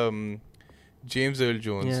James Earl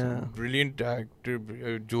Jones, Yeah. brilliant actor,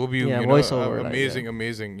 जो भी Yeah, you know, voiceover, like,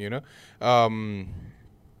 amazing, you know.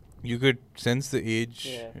 You could sense the age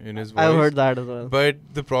in his voice. I've heard that as well. But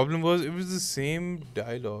the problem was it was the same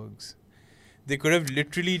dialogues. They could have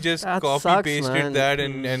literally just That copy sucks, pasted man. that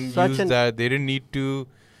and Such used an- that. They didn't need to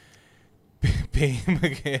pay him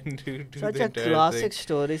again to do Such the a entire classic thing.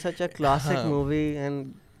 story, such a classic movie,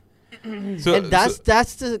 and So, and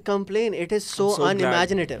that's the complaint. It is so, I'm so glad.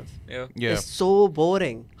 unimaginative. Yeah. yeah, It's so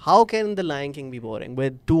boring. How can The Lion King be boring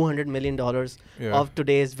with $200 million yeah. of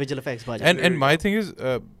today's visual effects budget? And my thing is,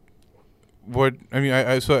 what I mean,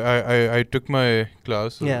 I took my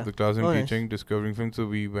class, Yeah. the class in Oh, nice. teaching, discovering film. So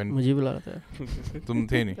we went. मुझे भी लगा था. तुम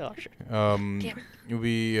थे नहीं. Oh, shit.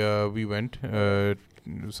 We went.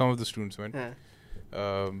 Some of the students went. हाँ.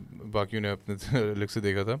 बाकियों ने अपने अलग से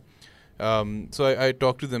देखा था. So I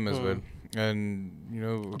talked to them as well, and you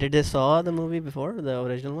know. Did they saw the movie before, the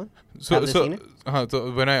original one? So Have they seen it? So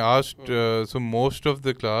when I asked, so most of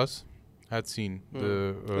the class had seen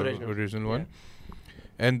the original one,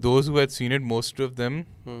 and those who had seen it, most of them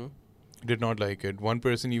did not like it. One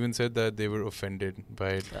person even said that they were offended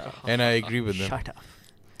by it, and I agree with them. Shut up.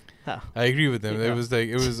 I agree with them. Yeah.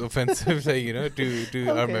 It was offensive, like, you know, to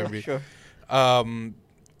our Okay, memory. Sure.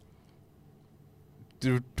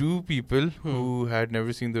 There were two people who had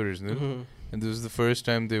never seen the original, and this was the first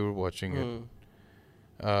time they were watching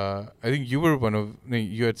it. I think you were one of. No,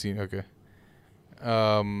 you had seen. Okay.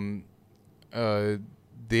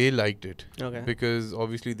 They liked it Okay. because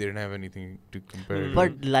obviously they didn't have anything to compare. it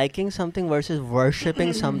But liking something versus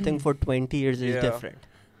worshipping something for 20 years is Yeah. different.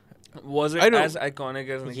 Was I it don't- as iconic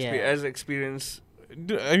as an Yeah. as experience?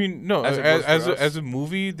 I mean, no. As it was for us. As a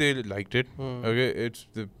movie, they liked it. Okay, it's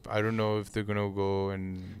I don't know if they're gonna go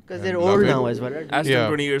and Because and they're love old it. now as well. Right? As Yeah.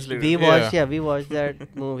 20 years later. We watched that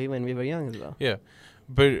movie when we were young as well. Yeah,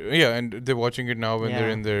 but yeah, and they're watching it now when they're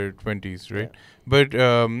Yeah. in their 20s, right? But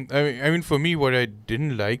I mean, for me, what I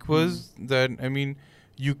didn't like was that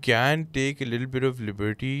you can take a little bit of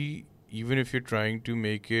liberty even if you're trying to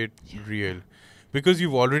make it real, because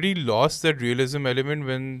you've already lost that realism element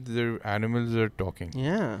when the animals are talking,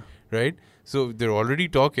 Yeah. right? So they're already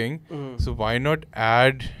talking, so why not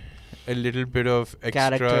add a little bit of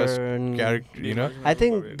extra Character and- character? You know, I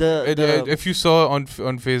think the if you saw on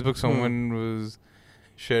Facebook, someone was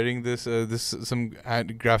sharing this some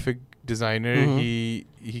graphic designer.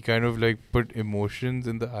 He kind of like put emotions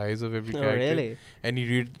in the eyes of every character, really and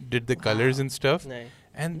he did the colors and stuff, Nice.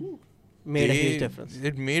 and Made a huge difference.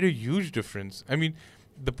 It made a huge difference. I mean,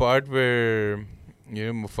 the part where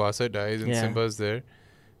Mufasa dies and Yeah. Simba's there.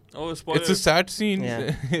 Oh, spoiler. It's a sad scene.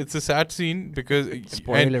 Yeah. It's a sad scene because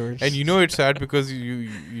Spoilers. and you know it's sad because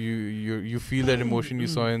you feel that emotion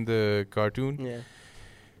you saw in the cartoon. Yeah.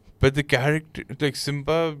 But the character, like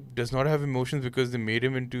Simba, does not have emotions because they made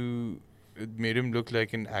him look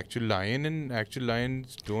like an actual lion, and actual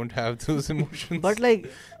lions don't have those emotions.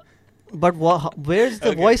 But where's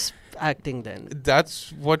the voice acting then?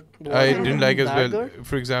 That's what I Wasn't didn't like as that well. good?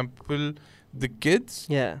 For example, the kids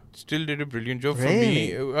Yeah. still did a brilliant job.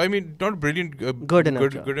 Really? For me, I mean, not brilliant, Good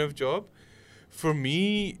enough job. good enough job. For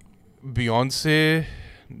me, Beyonce.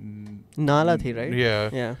 Nala thi, right? Yeah.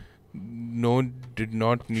 Yeah. No, did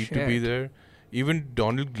not need to be Shit. there. Even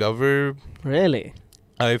Donald Glover, Really?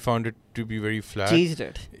 I found it to be very flat. Cheesed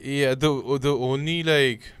it. Yeah, the only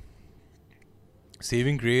like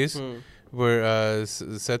saving grace were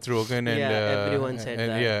Seth Rogen and Yeah, everyone said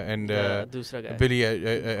and, that. yeah, and The dusra guy. Billy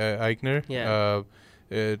Eichner, Yeah.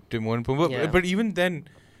 Timon and Pumbaa. Yeah. But even then,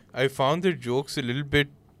 I found their jokes a little bit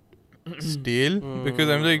stale because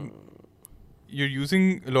I'm like, you're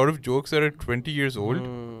using a lot of jokes that are 20 years old.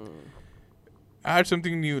 Add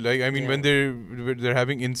something new. Like, I mean, when they're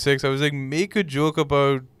having insects, I was like, make a joke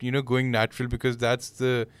about going natural, because that's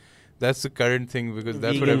the current thing, because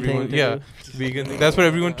that's what Vegan everyone thing to vegan thing. That's what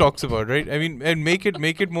everyone talks about, right? I mean, and make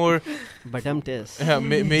it more But I'm tis.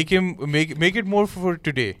 make it more for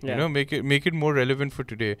today. Yeah. You know, make it more relevant for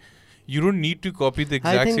today. You don't need to copy the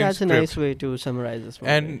exact I think same that's script. a nice way to summarize this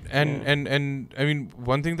movie. And I mean,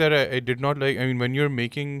 one thing that I did not like, I mean, when you're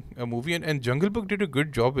making a movie, and Jungle Book did a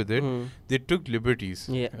good job with it, they took liberties.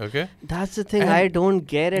 Yeah. Okay? That's the thing. And- I don't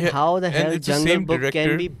get it. Yeah, How the and hell it's the Jungle same Book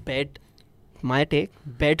director. can be my take,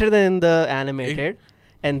 better than the animated,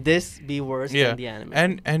 and this be worse than the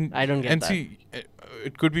animated. And I don't get and that. see,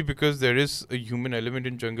 it could be because there is a human element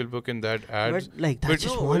in Jungle Book, and that adds. But like that's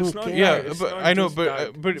just no, one. it's not kid. Yeah, it's but not I know, just but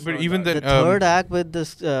that. but It's but not even that. then, The third act with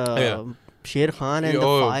this yeah. Sher Khan and Yeah, the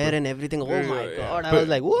oh, fire but- and everything. Oh my Yeah. god! I But- was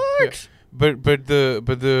like, what? but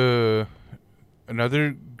the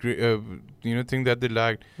another thing that they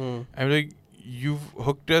lacked. I'm like, you've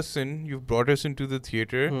hooked us in, you've brought us into the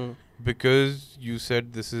theater because you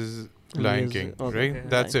said this is Lion King, Okay. right? Yeah.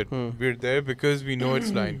 That's it. Hmm. We're there because we know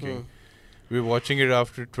it's Lion King. We're watching it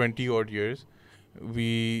after 20 odd years.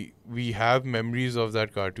 We have memories of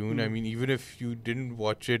that cartoon. I mean, even if you didn't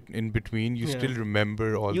watch it in between, you Yeah. still remember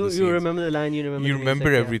all You the scenes. you remember the line? You remember. You the remember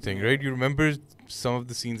music, yeah. everything, right? You remember some of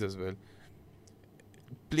the scenes as well.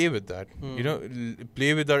 Play with that,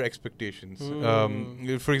 play with our expectations.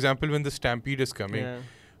 For example, when the Stampede is coming, Yeah.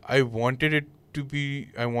 I wanted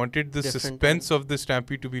the Different suspense of the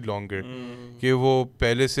Stampede to be longer. Mm. कि वो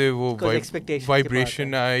पहले से वो Because expectation के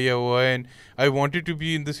vibration पास आया या वो है, and I wanted to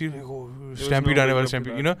be in the scene like, oh, was Stampede no आने वाला build-up to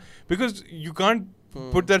Stampede, that. you know, because you can't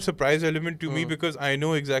put that surprise element to me because I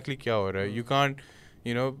know exactly क्या हो रहा है. You can't,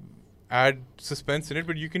 add suspense in it,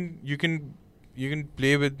 but you can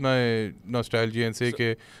play with my nostalgia and say So-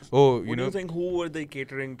 कि, oh, What do you think? Who were they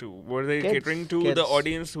catering to? Were they Kids. catering to Kids. the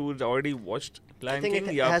audience who's already watched I Lion think King?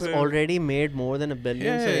 it या has फिर- already made more than $1 billion.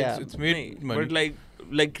 yeah, So yeah. it's made नहीं, money. but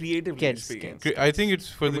like creatively Kids, speaking. I think it's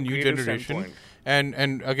for From the a new creative generation. standpoint.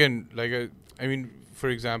 And again, like I mean, for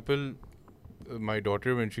example, my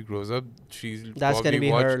daughter, when she grows up, she's That's probably gonna be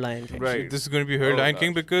watch, her Lion King. Right. This is going to be her Oh, Lion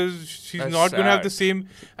King gosh. because she's That's not going to have the sad. same.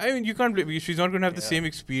 I mean, you can't. She's not going to have the Yeah. same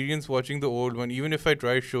experience watching the old one, even if I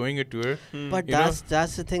try showing it to her. But You know?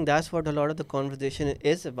 that's the thing. That's what a lot of the conversation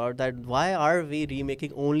is about. That why are we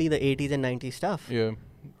remaking only the 80s and 90s stuff? Yeah.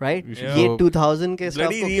 Right? We should ये go- 2000 के stuff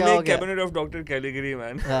bloody को क्या हो remake गया? Cabinet of Dr. Caligari,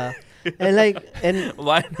 man. And like and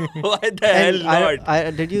Why the hell and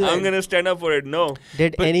not? did you I'm gonna stand up for it. No.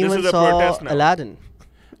 did But this anyone is a saw protest now. Aladdin?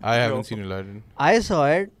 I haven't No. seen Aladdin. I saw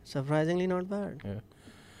it. Surprisingly not bad. Yeah.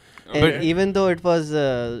 And Okay. even though it was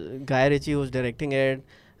Guy Ritchie who was directing it,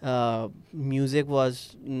 music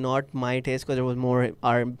was not my taste because it was more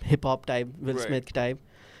our hip hop type, Will Right. Smith type.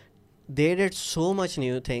 They did so much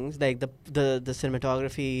new things, like the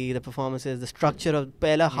cinematography, the performances, the structure of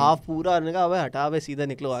पहला half पूरा ने कहा अबे हटा बे सीधा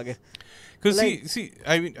निकलो आगे. Because Like- see,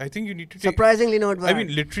 I mean, I think you need to take. Surprisingly not bad. I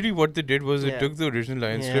mean, literally, what they did was they Yeah. took the original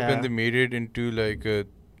Lion strip Yeah. and they made it into like a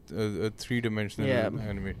three-dimensional Yeah.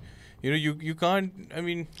 anime. You can't. I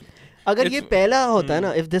mean, अगर ये it's- पहला होता है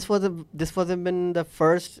ना, if this was been the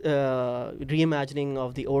first reimagining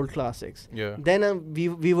of the old classics, yeah. then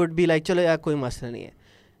we would be like चलो यार कोई मसला नहीं है.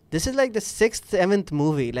 This is like the 6th, 7th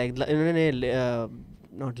movie. Like इन्होंने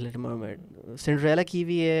not Little Mermaid, Cinderella की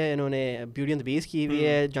भी है, इन्होंने Beauty and the Beast की भी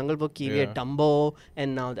है, Jungle Book की भी है, Yeah. Dumbo,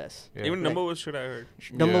 and now this. Yeah. Even Like- number was shit, I heard.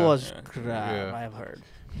 Dumbo Yeah. was Yeah. crap, Yeah. I've heard.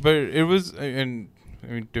 But it was, and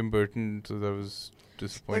I mean Tim Burton, so that was But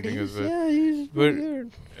disappointing as he's, well. yeah, he's But-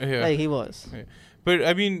 weird. Yeah. Like he was. But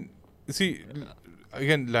I mean, see,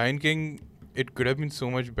 again, Lion King, it could have been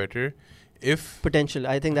so much better if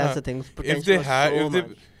Potential. I think that's Huh. the thing. if Potential they was had so if they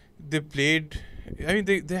much. they played. I mean,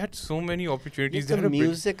 they had so many opportunities. Just They the had a big-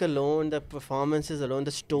 music alone, the performances alone,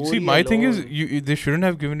 the story. See, my thing is, alone. they shouldn't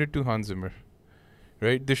have given it to Hans Zimmer,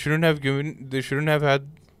 right? They shouldn't have had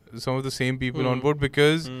some of the same people on Hmm. board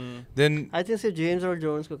because then I think सिर्फ James Earl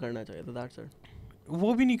Jones को करना चाहिए था. That's it.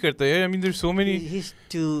 वो भी नहीं करता यार. I mean, there's so many. He's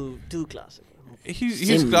too classic.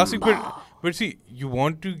 He's classic, but see, you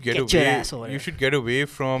want to get Get your away. ass over You here. should get away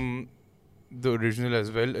from the original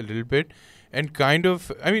as well a little bit, and kind of.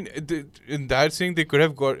 I mean, in that saying, they could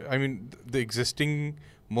have got. I mean,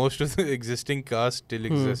 most of the existing cast still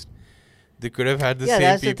exist. They could have had the Yeah, same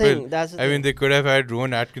that's people. the thing. That's the I mean, thing. they could have had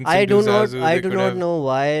Rowan Atkinson. I do Zazu, not. I they do could not have- know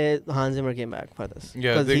why Hans Zimmer came back for this.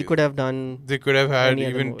 Yeah, Because he could have done. They could have had Any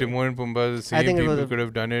other even movie. Timon and Pumbaa. The same think it was people a- could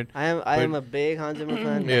have done it. I am a big Hans Zimmer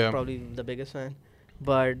fan. Yeah. Like probably the biggest fan.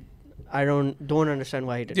 But I don't understand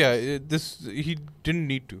why he did. Yeah, this. he didn't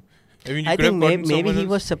need to. I mean, you I could have think gotten maybe someone he else.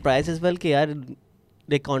 was surprised as well कि यार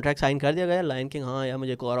they contract sign कर दिया गया Lion King हाँ यार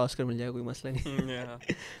मुझे एक और ऑस्कर मिल जाएगा कोई मसला नहीं.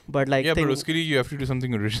 Yeah. But like Yeah, thing, but uske liye you have to do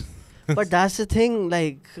something original. but that's the thing.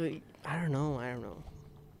 Like I don't know.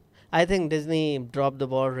 I think Disney dropped the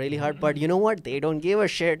ball really hard, but you know what? They don't give a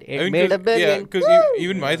shit. It I mean, made a billion. because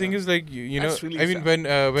even my thing is like you know. That's really I mean,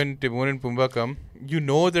 when Timon and Pumbaa come, you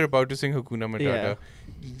know they're about to sing Hakuna Matata.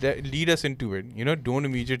 Lead us into it. You know,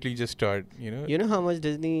 don't immediately just start. You know. You know how much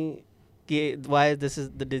Disney, why this is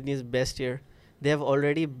the Disney's best year? They have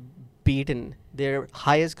already beaten their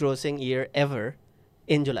highest grossing year ever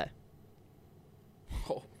in July.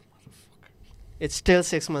 Oh, It's still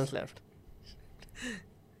 6 months left.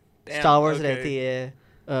 damn, Star Wars okay. रहती है,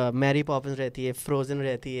 Mary Poppins रहती है, frozen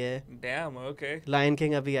रहती है, Damn, okay. Lion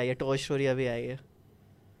king अभी आई है, toy story अभी आई है.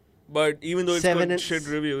 But even though it's Seven got and- shit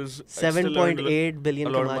reviews, it's still earned 7.8 billion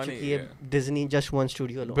a lot of कमा money, चुकी है yeah. Disney, just one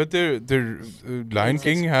studio alone. But the Lion In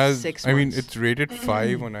King has, 6 I mean, months. it's rated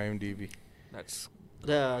 5 on IMDb. That's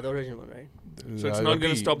The original one, right? so it's not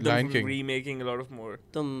going to stop them Lion from King remaking a lot of more.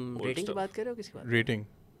 तुम Old rating की stuff. बात कर रहे हो, किसकी बात? rating.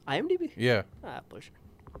 IMDb? Yeah, Ah, bullshit.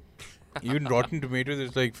 even Rotten Tomatoes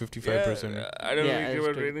is like 55%. Yeah, I don't Yeah, really care it's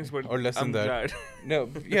about true. ratings, but Or less than I'm that. glad. No,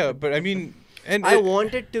 yeah, but I mean, and I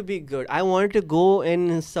want it to be good. I want to go in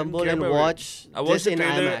Istanbul care and about watch I watched this the in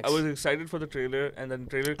trailer. IMAX. I was excited for the trailer, and then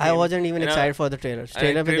trailer. I came, wasn't even and excited for the trailer. and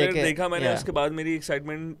Trailer पे trailer देखे. देखा मैंने, yeah. उसके बाद मेरी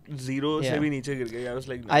excitement zero से Yeah. भी नीचे गिर गई. I was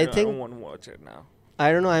like, I no, think- I don't want to watch it now.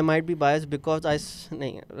 I don't know. I might be biased because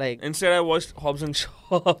नहीं, like Instead, I watched Hobbs and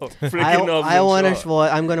Shaw. Freaking I Hobbs want and to Shaw.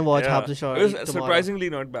 watch. I'm gonna watch Yeah. Hobbs and Shaw. It was tomorrow. surprisingly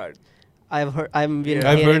not bad. I've heard. I've been. Yeah.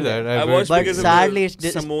 I've hearing heard that. I I've watched heard But because of sadly,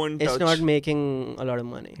 the Samoan it's touch. not making a lot of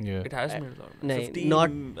money. Yeah. It has I- made a lot. nahin, 15,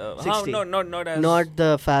 not how, 60. not as. Not the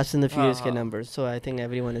Fast and the Furious Uh-huh. numbers. So I think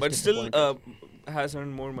everyone is. But still, disappointed. has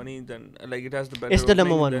earned more money than like it has the better. It's the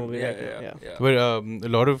number opening one than- movie Yeah, right now, yeah. But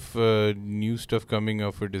a lot of new stuff coming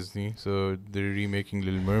up for Disney. So they're remaking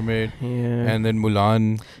Little Mermaid, Yeah. and then Mulan.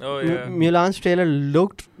 Oh yeah. Mulan's trailer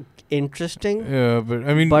looked interesting, Yeah, but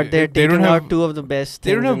I mean, but they're they don't taking have out two of the best.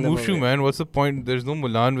 they don't things have in the Mushu, movie. man. What's the point? There's no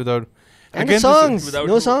Mulan without. And again, the songs, without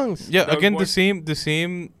no who- songs. Yeah, Without again what? the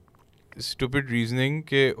same stupid reasoning.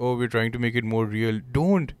 Ke, oh, we're trying to make it more real.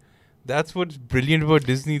 Don't. That's what's brilliant about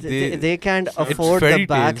Disney. They can't It's afford fairy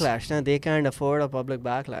the tales. backlash. No, they can't afford a public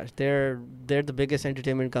backlash. They're the biggest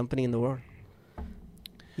entertainment company in the world.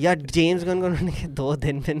 यार James Gunn को उन्होंने 2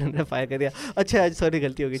 दिन में उन्होंने fire कर दिया. अच्छा sorry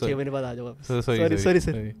गलती हो गई, 6 महीने बाद आ जाओ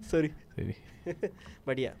वापस. Sorry.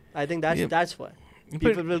 But yeah, I think that's why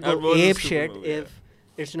people will That go was a ape stupid shit movie, if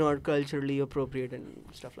it's not culturally appropriate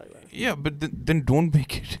and stuff like that. Yeah, but then don't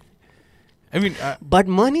make it. I mean, But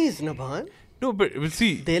money is Nabhan. no, but see.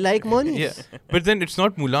 They like money. Yeah, but then it's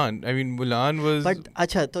not Mulan. I mean, Mulan was. But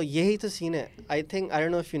अच्छा तो यही तो scene है. I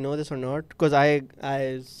don't know if you know this or not, because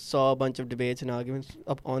I saw a bunch of debates and arguments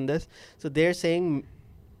up on this. So they're saying,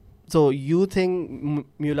 so you think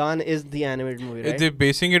Mulan is the animated movie, right? They're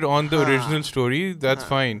basing it on the Huh. original story. That's Huh.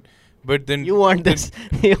 fine. But then You want this?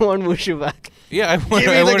 You want Mushu back? Yeah, I want.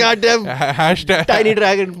 Give me I the want goddamn hashtag tiny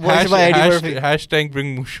dragon voiced by Eddie Murphy. Hashtag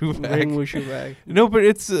bring Mushu back. Bring Mushu back. No, but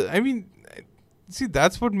it's. I mean, see,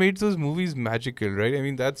 that's what made those movies magical, right? I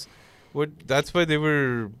mean, that's why they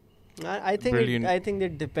were. I think Brilliant. I think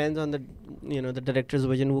it depends on the the director's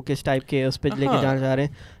vision. वो किस type के उस पे लेके हाँ. जाना चाह रहे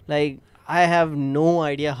हैं. Like I have no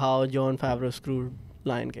idea how Jon Favreau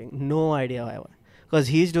screwed Lion King. No idea why. Because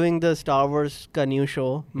he's doing the Star Wars ka new show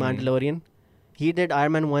Mandalorian. He did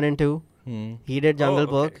Iron Man 1 and 2. He did Jungle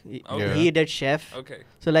Oh, okay. Book. Okay. He did Chef. Okay.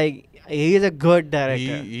 So like he's a good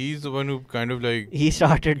director. He's the one who kind of like He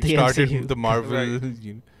started the MCU. the Marvel. Right.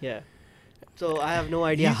 You know. Yeah. So I have no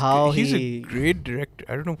idea how he's he. a great director.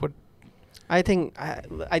 I don't know what. I think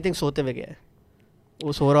सोते हुए गया है.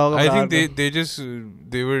 वो सो रहा होगा. I बाहर think पे.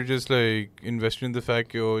 they were just like invested in the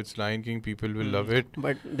fact that it's Lion King, people will love it.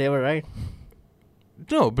 But they were right.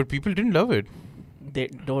 No, but people didn't love it. They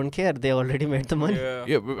don't care. They already made the money.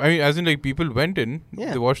 Yeah, but I mean, as in like people went in,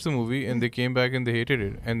 Yeah. they watched the movie, and they came back and they hated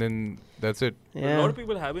it, and then that's it. But a lot of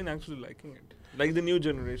people have been actually liking it. Like the new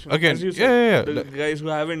generation. Again, as you said, yeah. The guys who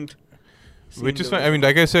haven't. seen Which is the fine. I mean,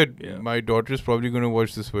 like I said, Yeah. my daughter is probably going to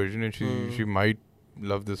watch this version, and Hmm. she might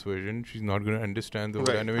love this version. She's not going to understand the whole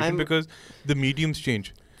Right. animation because the mediums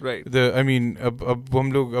change. Right. I mean, अब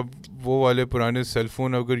हम लोग अब वो वाले पुराने cell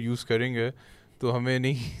phone अगर use करेंगे तो हमें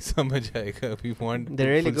नहीं समझ आएगा. We want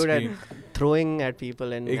They're really full good screen. at throwing at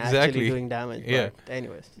people and actually Exactly. doing damage. Yeah. But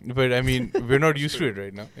anyways. But I mean, we're not used to it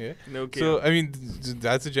right now. Yeah. Okay. So I mean,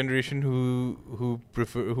 that's a generation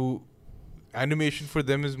who animation for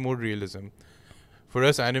them is more realism. For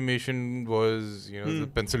us, animation was the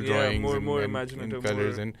pencil drawings more and imaginative,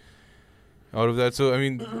 colors more- and all of that. So I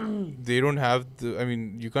mean, they don't have the. I mean,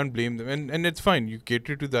 you can't blame them, and it's fine. You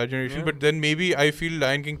cater to that generation, Yeah. but then maybe I feel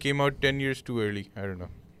Lion King came out 10 years too early. I don't know.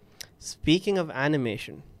 Speaking of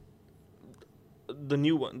animation, The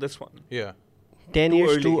new one, this one. Yeah. 10 Too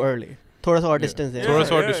years early. too early. थोड़ा सा और Yeah. distance है. थोड़ा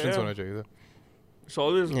सा और Yeah, distance yeah. होना चाहिए था. It's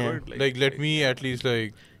always Yeah. good. Like let me at least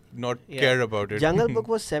like not Yeah. care about it. Jungle Book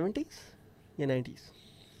was 70s? Yeah, 90s.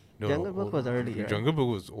 No, Jungle Book was early, right? Jungle Book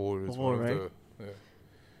was old. It's one Old, of right? the. Yeah.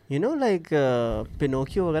 You know, like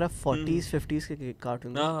Pinocchio वगैरह 40s, 50s के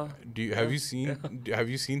cartoons. Nah. Have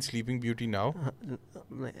you seen Sleeping Beauty now?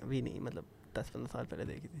 नहीं, अभी नहीं, मतलब 10-15 साल पहले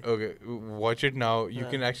देखी थी. Okay, watch it now. You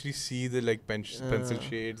can actually see the like pencil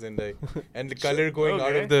shades and and the color going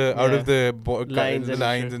out of the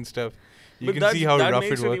lines and stuff. You can see how that rough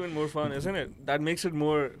makes it was. even more fun, isn't it? That makes it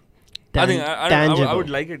more. I think I would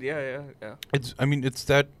like it. Yeah. It's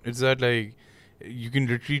that like you can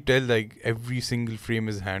literally tell like every single frame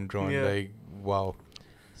is hand drawn. Yeah. Like wow.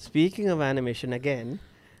 Speaking of animation again,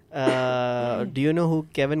 do you know who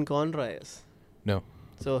Kevin Conroy is? No.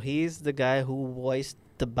 So he's the guy who voiced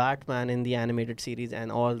the Batman in the animated series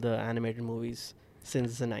and all the animated movies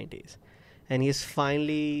since the 90s. And he's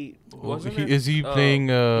finally... Is he playing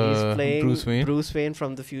he's playing Bruce Wayne? Bruce Wayne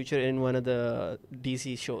from the future in one of the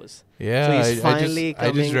DC shows. Yeah, so he's finally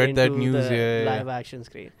I just read that into news. the Yeah. live action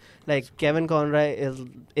screen. Like Kevin Conroy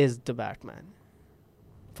is the Batman.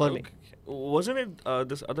 For me. Wasn't it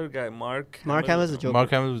this other guy, Mark Hamill's the Joker.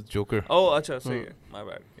 Mark Hamill was Joker. Oh, acha, my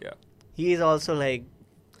bad. Yeah. He is also like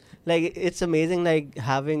it's amazing like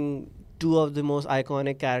having two of the most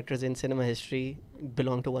iconic characters in cinema history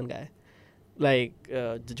belong to one guy. Like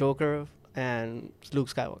the Joker and Luke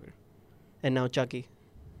Skywalker. And now Chucky.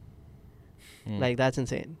 Like that's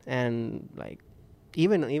insane. And like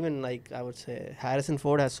even like I would say Harrison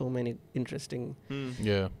Ford has so many interesting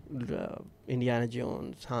Yeah. Indiana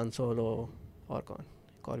Jones, Han Solo और कौन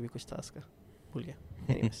और भी कुछ था उसका भूल गया.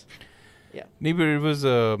 Anyways. Yeah. No, but it was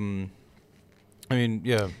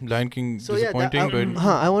Lion King disappointing, but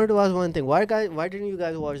I wanted to ask one thing. Why didn't you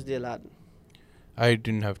guys watch the Aladdin? I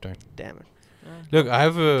didn't have time. Damn it. Look, I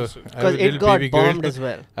have a Because it little got baby girl. bombed as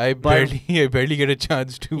well. I barely get a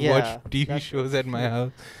chance to watch TV that's shows at my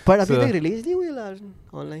house. But अभी So- तक release नहीं हुई Aladdin.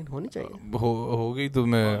 Online होनी चाहिए. हो गई तो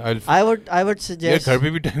मैं I would suggest. यार घर पे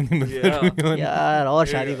भी टाइम नहीं मिलता. यार और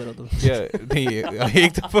शादी करो तुम. नहीं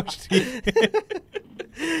एक दफा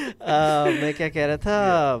मैं क्या कह रहा था?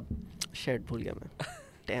 Shit भूल गया मैं.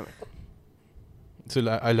 Damn it. So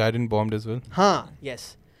Aladdin bombed as well. हाँ,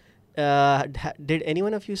 yes. Did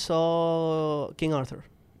anyone of you saw King Arthur?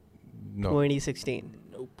 No. 2016.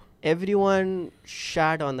 Nope. Everyone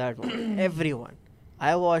shat on that one. Everyone.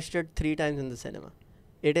 I watched it 3 times in the cinema.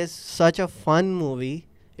 It is such a fun movie.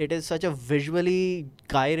 It is such a visually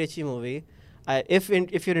Guy Ritchie movie. If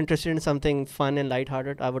you're interested in something fun and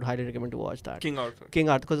lighthearted, I would highly recommend to watch that. King Arthur.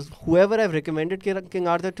 Because whoever I've recommended King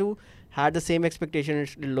Arthur to had the same expectation.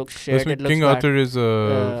 It looks shit. It looks King bad. Arthur is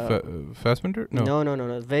Fassbender?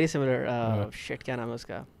 No. Very similar. Shit, क्या नाम है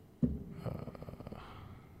उसका?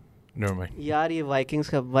 Never mind. यार ये Vikings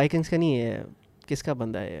का नहीं है. किसका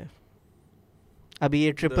बंदा है ये? अभी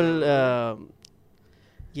ये ट्रिपल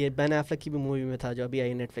ये Ben Affleck की भी मूवी में था जो अभी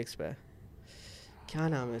आई Netflix पे. क्या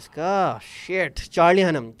नाम है इसका? Shit, Charlie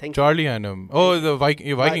Hunnam. Thank you. Charlie Hunnam. Oh, the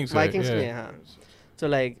Vikings. Vikings yeah. में हाँ. So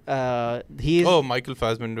like he's Michael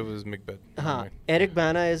Fassbender was Macbeth. हाँ. Eric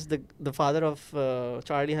Bana is the father of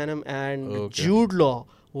Charlie Hunnam and Okay. Jude Law.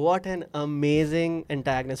 What an amazing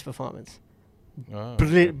antagonist performance. Ah,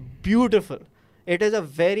 Beautiful. It is a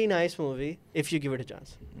very nice movie if you give it a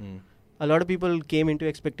chance. A lot of people came into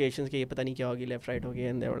expectations कि ये पता नहीं क्या होगी, left right होगी,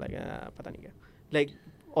 and they were like पता नहीं क्या. Like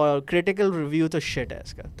or critical review तो shit है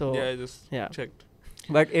इसका. तो Yeah, I just checked.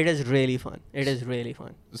 But it is really fun. It is really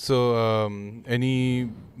fun. So, any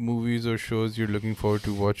movies or shows you're looking forward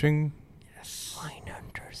to watching? Yes.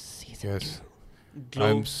 Mindhunter season 2. Glow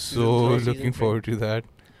I'm so looking forward to that.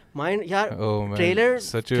 Oh man.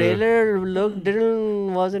 Such trailer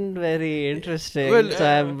wasn't very interesting. Well, so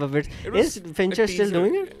I'm a bit. Is Fincher still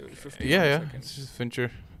doing it? Yeah. It's just Fincher.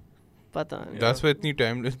 Pata nahi. That's why it's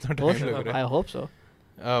time lag raha I hope so.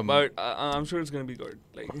 But I'm sure it's gonna be good.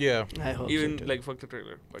 Like yeah, I hope even so like fuck the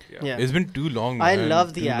trailer. But yeah. It's been too long. I man.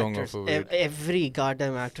 love the too long actors. of a wait. Every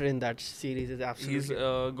goddamn actor in that series is absolutely. He's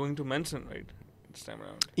going to Manson, right? This time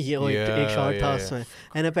around. एक shot था उसमें.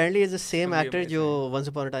 And apparently he's the same It's gonna be actor जो amazing. Once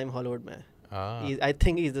Upon a Time Hollywood में. Ah. I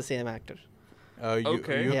think he's the same actor.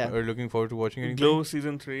 Okay. You Yeah. are looking forward to watching anything? Glow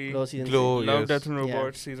season 3. Glow season Glow, 3. yes. Love, Death and Yeah.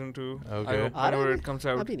 Robots season 2. Okay. I hope whenever it comes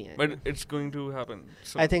out. अभी नहीं है. But it's going to happen.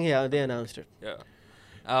 So I think they announced it. yeah.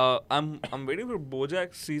 I'm waiting for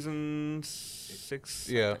BoJack season 6.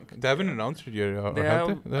 I Yeah, think. they haven't announced it yet. They have.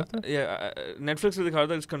 Have they? Netflix से दिखा रहा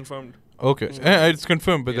था, it's confirmed. Okay, it's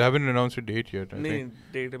confirmed, but they haven't announced a date yet. I नहीं think.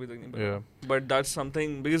 date अभी तक नहीं पता. Yeah. But that's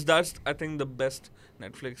something because that's I think the best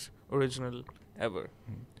Netflix original ever.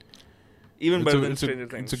 Even better than Stranger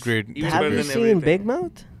Things. It's a great. Even Have better you than seen everything. Big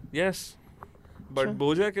Mouth? Yes, but Sure.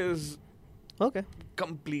 BoJack is Okay.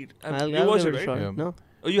 complete. I'll You watched give it, it a right? shot. Yeah. No.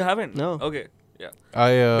 Oh, you haven't? No. Okay. Yeah.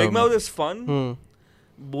 Big Big Mouth is fun.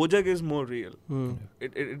 BoJack is more real.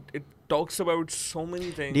 It talks about so many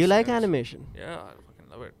things. Do you like and animation? Yeah, I fucking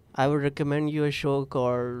love it. I would recommend you a show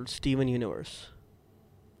called Steven Universe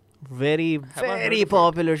very Have I heard very of it?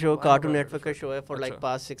 popular show, Why Cartoon have I heard Network of का it? show है for like अच्छा.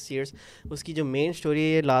 past 6 years. उसकी जो main story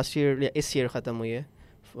है last year या इस year खत्म हुई है.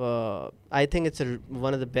 I think it's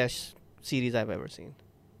one of the best series I've ever seen.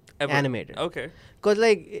 Ever. Animated. Okay. Because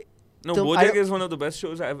like No, So I BoJack don't- is one of the best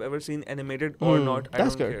shows I've ever seen, animated or not. I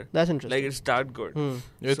that's don't good. care. That's interesting. Like it's that good.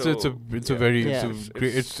 It's So, a yeah. very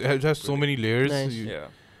Yeah. it has so many layers. Nice. Yeah.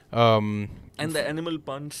 And the animal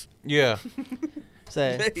puns. Yeah. So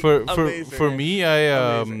Like, for amazing. me,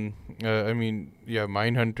 I mean, yeah,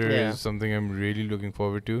 Mindhunter Yeah. is something I'm really looking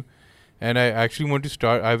forward to, and I actually want to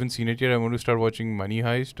start. I haven't seen it yet. I want to start watching Money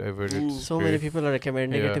Heist. I've heard Ooh. it's so many great. people are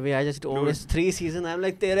recommending it Yeah. to me. I just Dude. only 3 seasons. I'm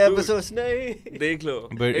like, 13 Dude. episodes. nahi. Dekh lo.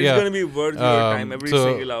 But It's yeah, gonna be worth your time every so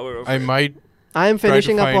single hour of I it. might I'm Try to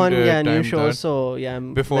finishing up find, on time new that shows, so yeah.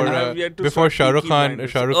 before I have yet to before start Shah Rukh Peaky Khan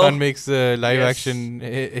Blinders. Khan Oh. makes the live Yes. action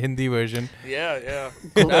Hindi version. Yeah.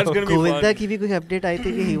 That's gonna be Govinda fun. की भी कोई update आई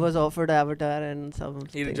थी कि he was offered Avatar and some.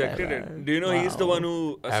 He rejected it. Do you know he's the one who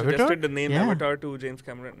Avatar? suggested the name Yeah. Avatar to James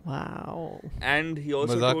Cameron? Wow. And he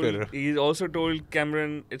also Mazak kar raha. he also told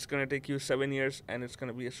Cameron it's gonna take you 7 years and it's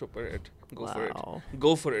gonna be a super hit. Go for it. Wow.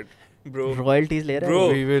 Go for it, bro. Royalties ले रहा Bro.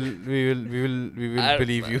 है. We will I-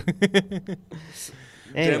 believe you.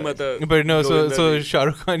 Jai Anyway. Mata But no, Govinda so ji. Shah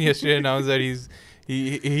Rukh Khan yesterday announced that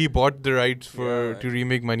he bought the rights for Yeah. to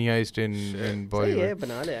remake Money Heist in सही है Bollywood.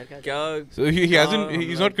 बना ले यार क्या. क्या So he hasn't हाँ,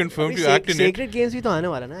 he's हमने- not confirmed अभी to act in it. Sacred Games भी तो आने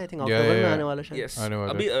वाला ना. I think Yeah, October में yeah. आने वाला शायद. Yes. आने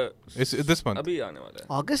वाला अभी It's this month. अभी आने वाला है.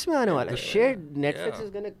 August में आने वाला है. Yeah. Shit, Netflix Yeah.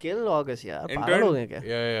 is gonna kill August यार. Intern. पागल हो गए क्या?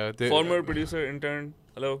 Yeah. Former producer, intern.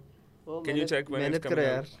 Hello. वो Can you मेहनत- check when it's मेहनत करो coming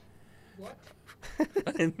यार.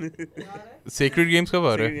 Sacred Games कब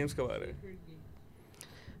आ रहा Sacred है? Games कब आ रहा है?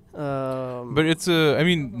 But it's I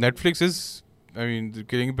mean Netflix is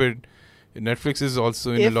killing, but Netflix is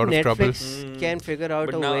also in if a lot of trouble. Netflix can figure out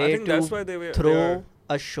But a now I way think that's why to they are- throw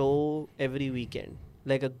a show every weekend,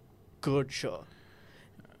 like a good show,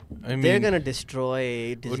 I mean, they're gonna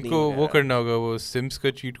destroy Disney. उनको वो करना होगा, वो Sims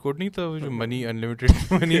का cheat code नहीं था, वो जो money unlimited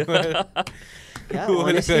money वाला. Yeah, वो वाला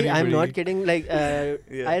honestly, करनी I'm not पड़ेगी. kidding. Like,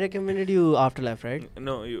 Yeah. I recommended you Afterlife, right?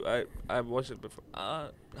 No, I watched it before.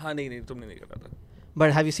 हाँ नहीं तुमने नहीं करा था.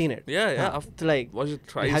 But have you seen it? Yeah. So, like, Watch it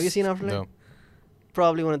thrice. have you seen Afterlife? No.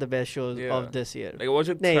 Probably one of the best shows Yeah. of this year. Like watch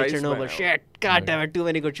it नहीं, thrice. by Chernobyl. now. Shit, god Yeah. damn it, too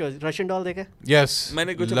many good shows. Russian Doll देखा? Yes.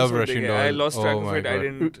 मैंने कुछ Love episode Russian देखे. Doll. I lost track Oh of my it. I God.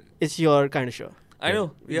 didn't. It's your kind of show. I know.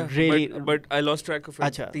 Yeah. Really- But I lost track of it.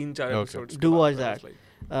 अच्छा. 3-4 Okay. episodes. Do के बाद watch I was that.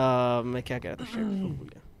 like, मैं क्या कह रहा था? Shit, भूल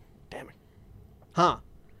गया. Damn it. हाँ,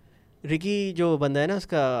 रिकी जो बंदा है ना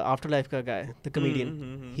उसका Afterlife का guy, the comedian.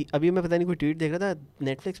 अभी मैं पता नहीं कोई tweet देख रहा था.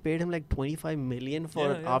 Netflix paid him like 25 million for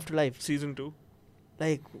Yeah. Afterlife. Season 2.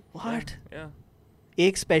 Like what? Yeah.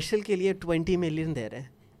 एक special के लिए 20 million दे रहे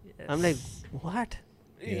हैं. I'm like, what?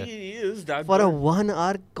 Yeah. He is that For a good. 1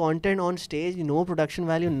 hour content on stage, no production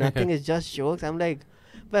value, nothing. It's just jokes. I'm like,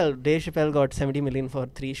 well, Dave Chappelle got 70 million for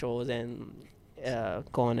 3 shows, and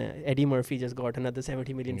कौन है? Eddie Murphy just got another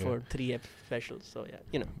 70 million Yeah. for 3 specials. So yeah,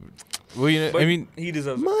 you know. Well, But I mean, he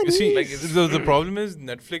deserves Money. it. you see, Like it's the problem is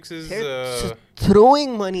Netflix is They're just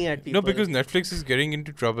throwing money at people. no, because Netflix is getting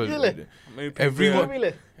into trouble. Really? maybe Everyone-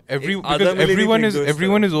 people- Because आधा million everyone he is फेंक दो इस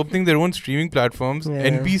everyone तरफ. is opening their own streaming platforms. Yeah.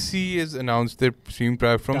 NBC has announced their streaming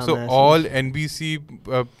platform, so Dumbasses. all NBC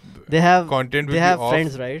they have content will they be have off.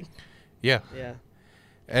 friends, right? Yeah, Yeah.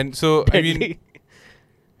 and so I mean,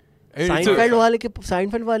 it's a-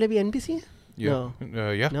 Seinfeld वाले भी NBC हैं? yeah,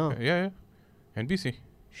 yeah, No. yeah, NBC.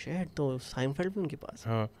 Shit, तो Seinfeld भी उनके पास.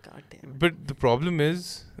 God damn it. But the problem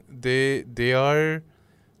is they are,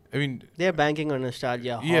 I mean, They're banking on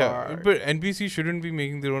nostalgia yeah, hard. but NBC shouldn't be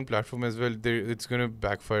making their own platform as well. It's gonna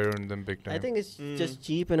backfire on them big time. I think it's just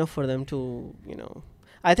cheap enough for them to, you know.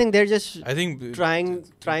 I think they're just I think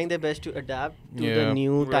trying their best to adapt to the Yeah.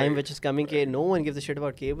 new time Right. which is coming. No one gives a shit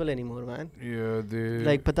about cable anymore, man. yeah, they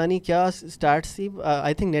Like पता नहीं क्या stats थी.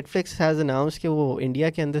 I think Netflix has announced कि वो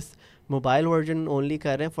India के अंदर mobile version only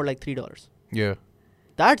कर रहे हैं for like $3. yeah.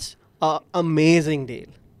 That's a amazing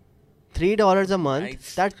deal. $3 a month.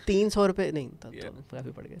 Nice. That's 300 रुपए नहीं Yeah.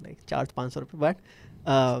 काफी पड़ गए, like 400-500 रुपए, but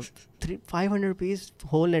 500 rupees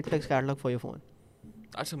whole Netflix catalog for your phone.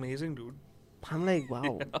 That's amazing, dude. I'm like,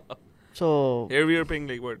 wow. So Here we are paying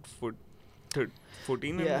like what,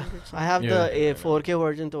 14? yeah, I have Yeah. the 4K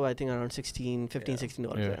version, so I think around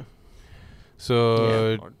 $16 Yeah. there. So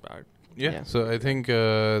Yeah. Not bad. yeah, Yeah. so I think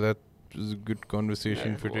that was a good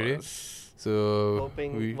conversation for today. Was. So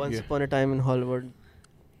Hoping we, Once yeah. Upon a Time in Hollywood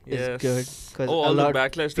is Yes. good, because Oh, a all the lot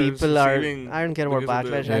backlash that people is are. receiving I don't care about because of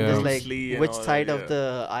the backlash. I'm Yeah. just Bruce Lee like, and which all side that, of yeah.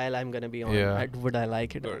 the aisle I'm gonna be on. Yeah. Would I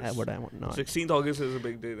like it? Or Course. would I not? 16th August is a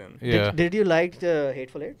big day then. Yeah. Did you like the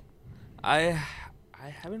Hateful Eight? I I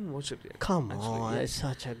haven't watched it yet. Come actually, on, yes. it's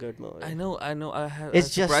such a good movie. I know. I have. It's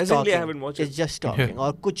just surprisingly, talking. I haven't watched It's it. just talking.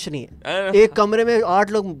 और कुछ नहीं है. I know. एक कमरे में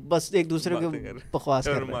 8 लोग बस एक दूसरे को बातें कर रहे. बकवास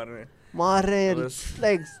कर और रहे हैं. मार रहे हैं. मार रहे हैं. बस.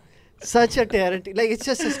 Like such a Tarantino. Like it's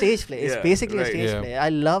just a stage play. It's Yeah, basically a right. stage Yeah. play. I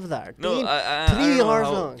love that. No, Three- I 3 don't know hours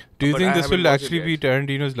how- long. Do you but think I this haven't will watched it actually be yet.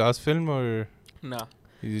 Tarantino's last film, or Nah.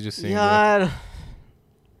 is he just saying that? यार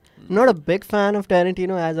not a big fan of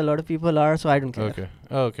Tarantino as a lot of people are, so I don't care. Okay.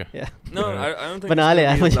 Oh, okay. Yeah. No, Alright. I don't think बना it's ले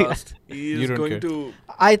gonna यार be his मुझे. last. He You is don't going care. to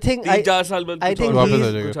I think 3-4 साल बाद I कुछ think और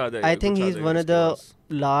he's- कुछ आ जाएगा, I think कुछ आ he's जाएगा one of इसके the pass.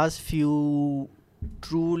 last few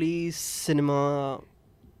truly cinema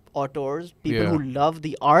auteurs, people Yeah. who love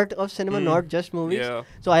the art of cinema, Mm. not just movies. Yeah.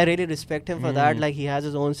 So I really respect him for that. Mm. Like he has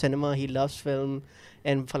his own cinema, he loves film,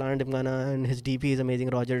 and Falana Dimgana, and his DP is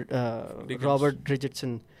amazing. Dickens. Robert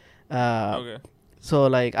Richardson. Okay. So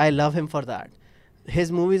like I love him for that.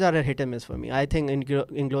 His movies are a hit and miss for me. I think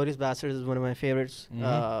Inglourious Basterds is one of my favorites.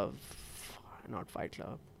 Mhm. Not Fight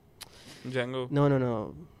Club. Django. No.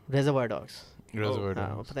 Reservoir Dogs. Reservoir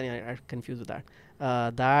Dogs. पता नहीं, I confused with that.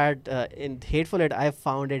 In Hateful Eight, I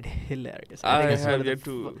found it hilarious. I think it's one have of the yet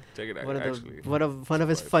to check it out. one of Actually. the one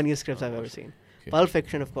of his Quite funniest scripts I've ever awesome. seen. Okay. Pulp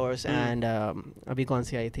Fiction, of course, Hmm. and अभी कौन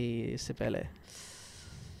सी आई थी इससे पहले?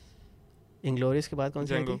 Inglourious के बाद कौन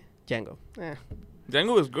सी आई Django. थी? Django.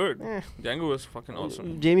 Django was good. Eh. Django was fucking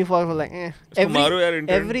awesome. Jamie Foxx was like, eh. इसको मारो यार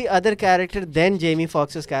intern. Every other character than Jamie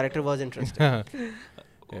Foxx's character was interesting.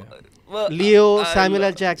 Yeah. Well, Leo, I Samuel L.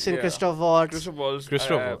 love- Jackson, yeah. Christoph Waltz. Christoph Waltz.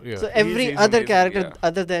 Christoph Waltz, yeah. So He's- every he's other amazing, character yeah.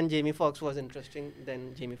 other than Jamie Foxx was interesting than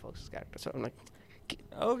Jamie Foxx's character. So I'm like,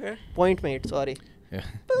 Okay. point made. Sorry. Yeah.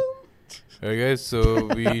 Alright, guys. So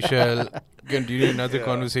we shall continue another Yeah.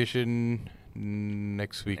 conversation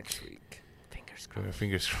next week. Next week. Fingers crossed.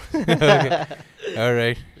 Fingers crossed. Okay. All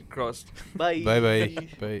right. Crossed. Bye. Bye.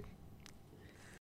 Bye.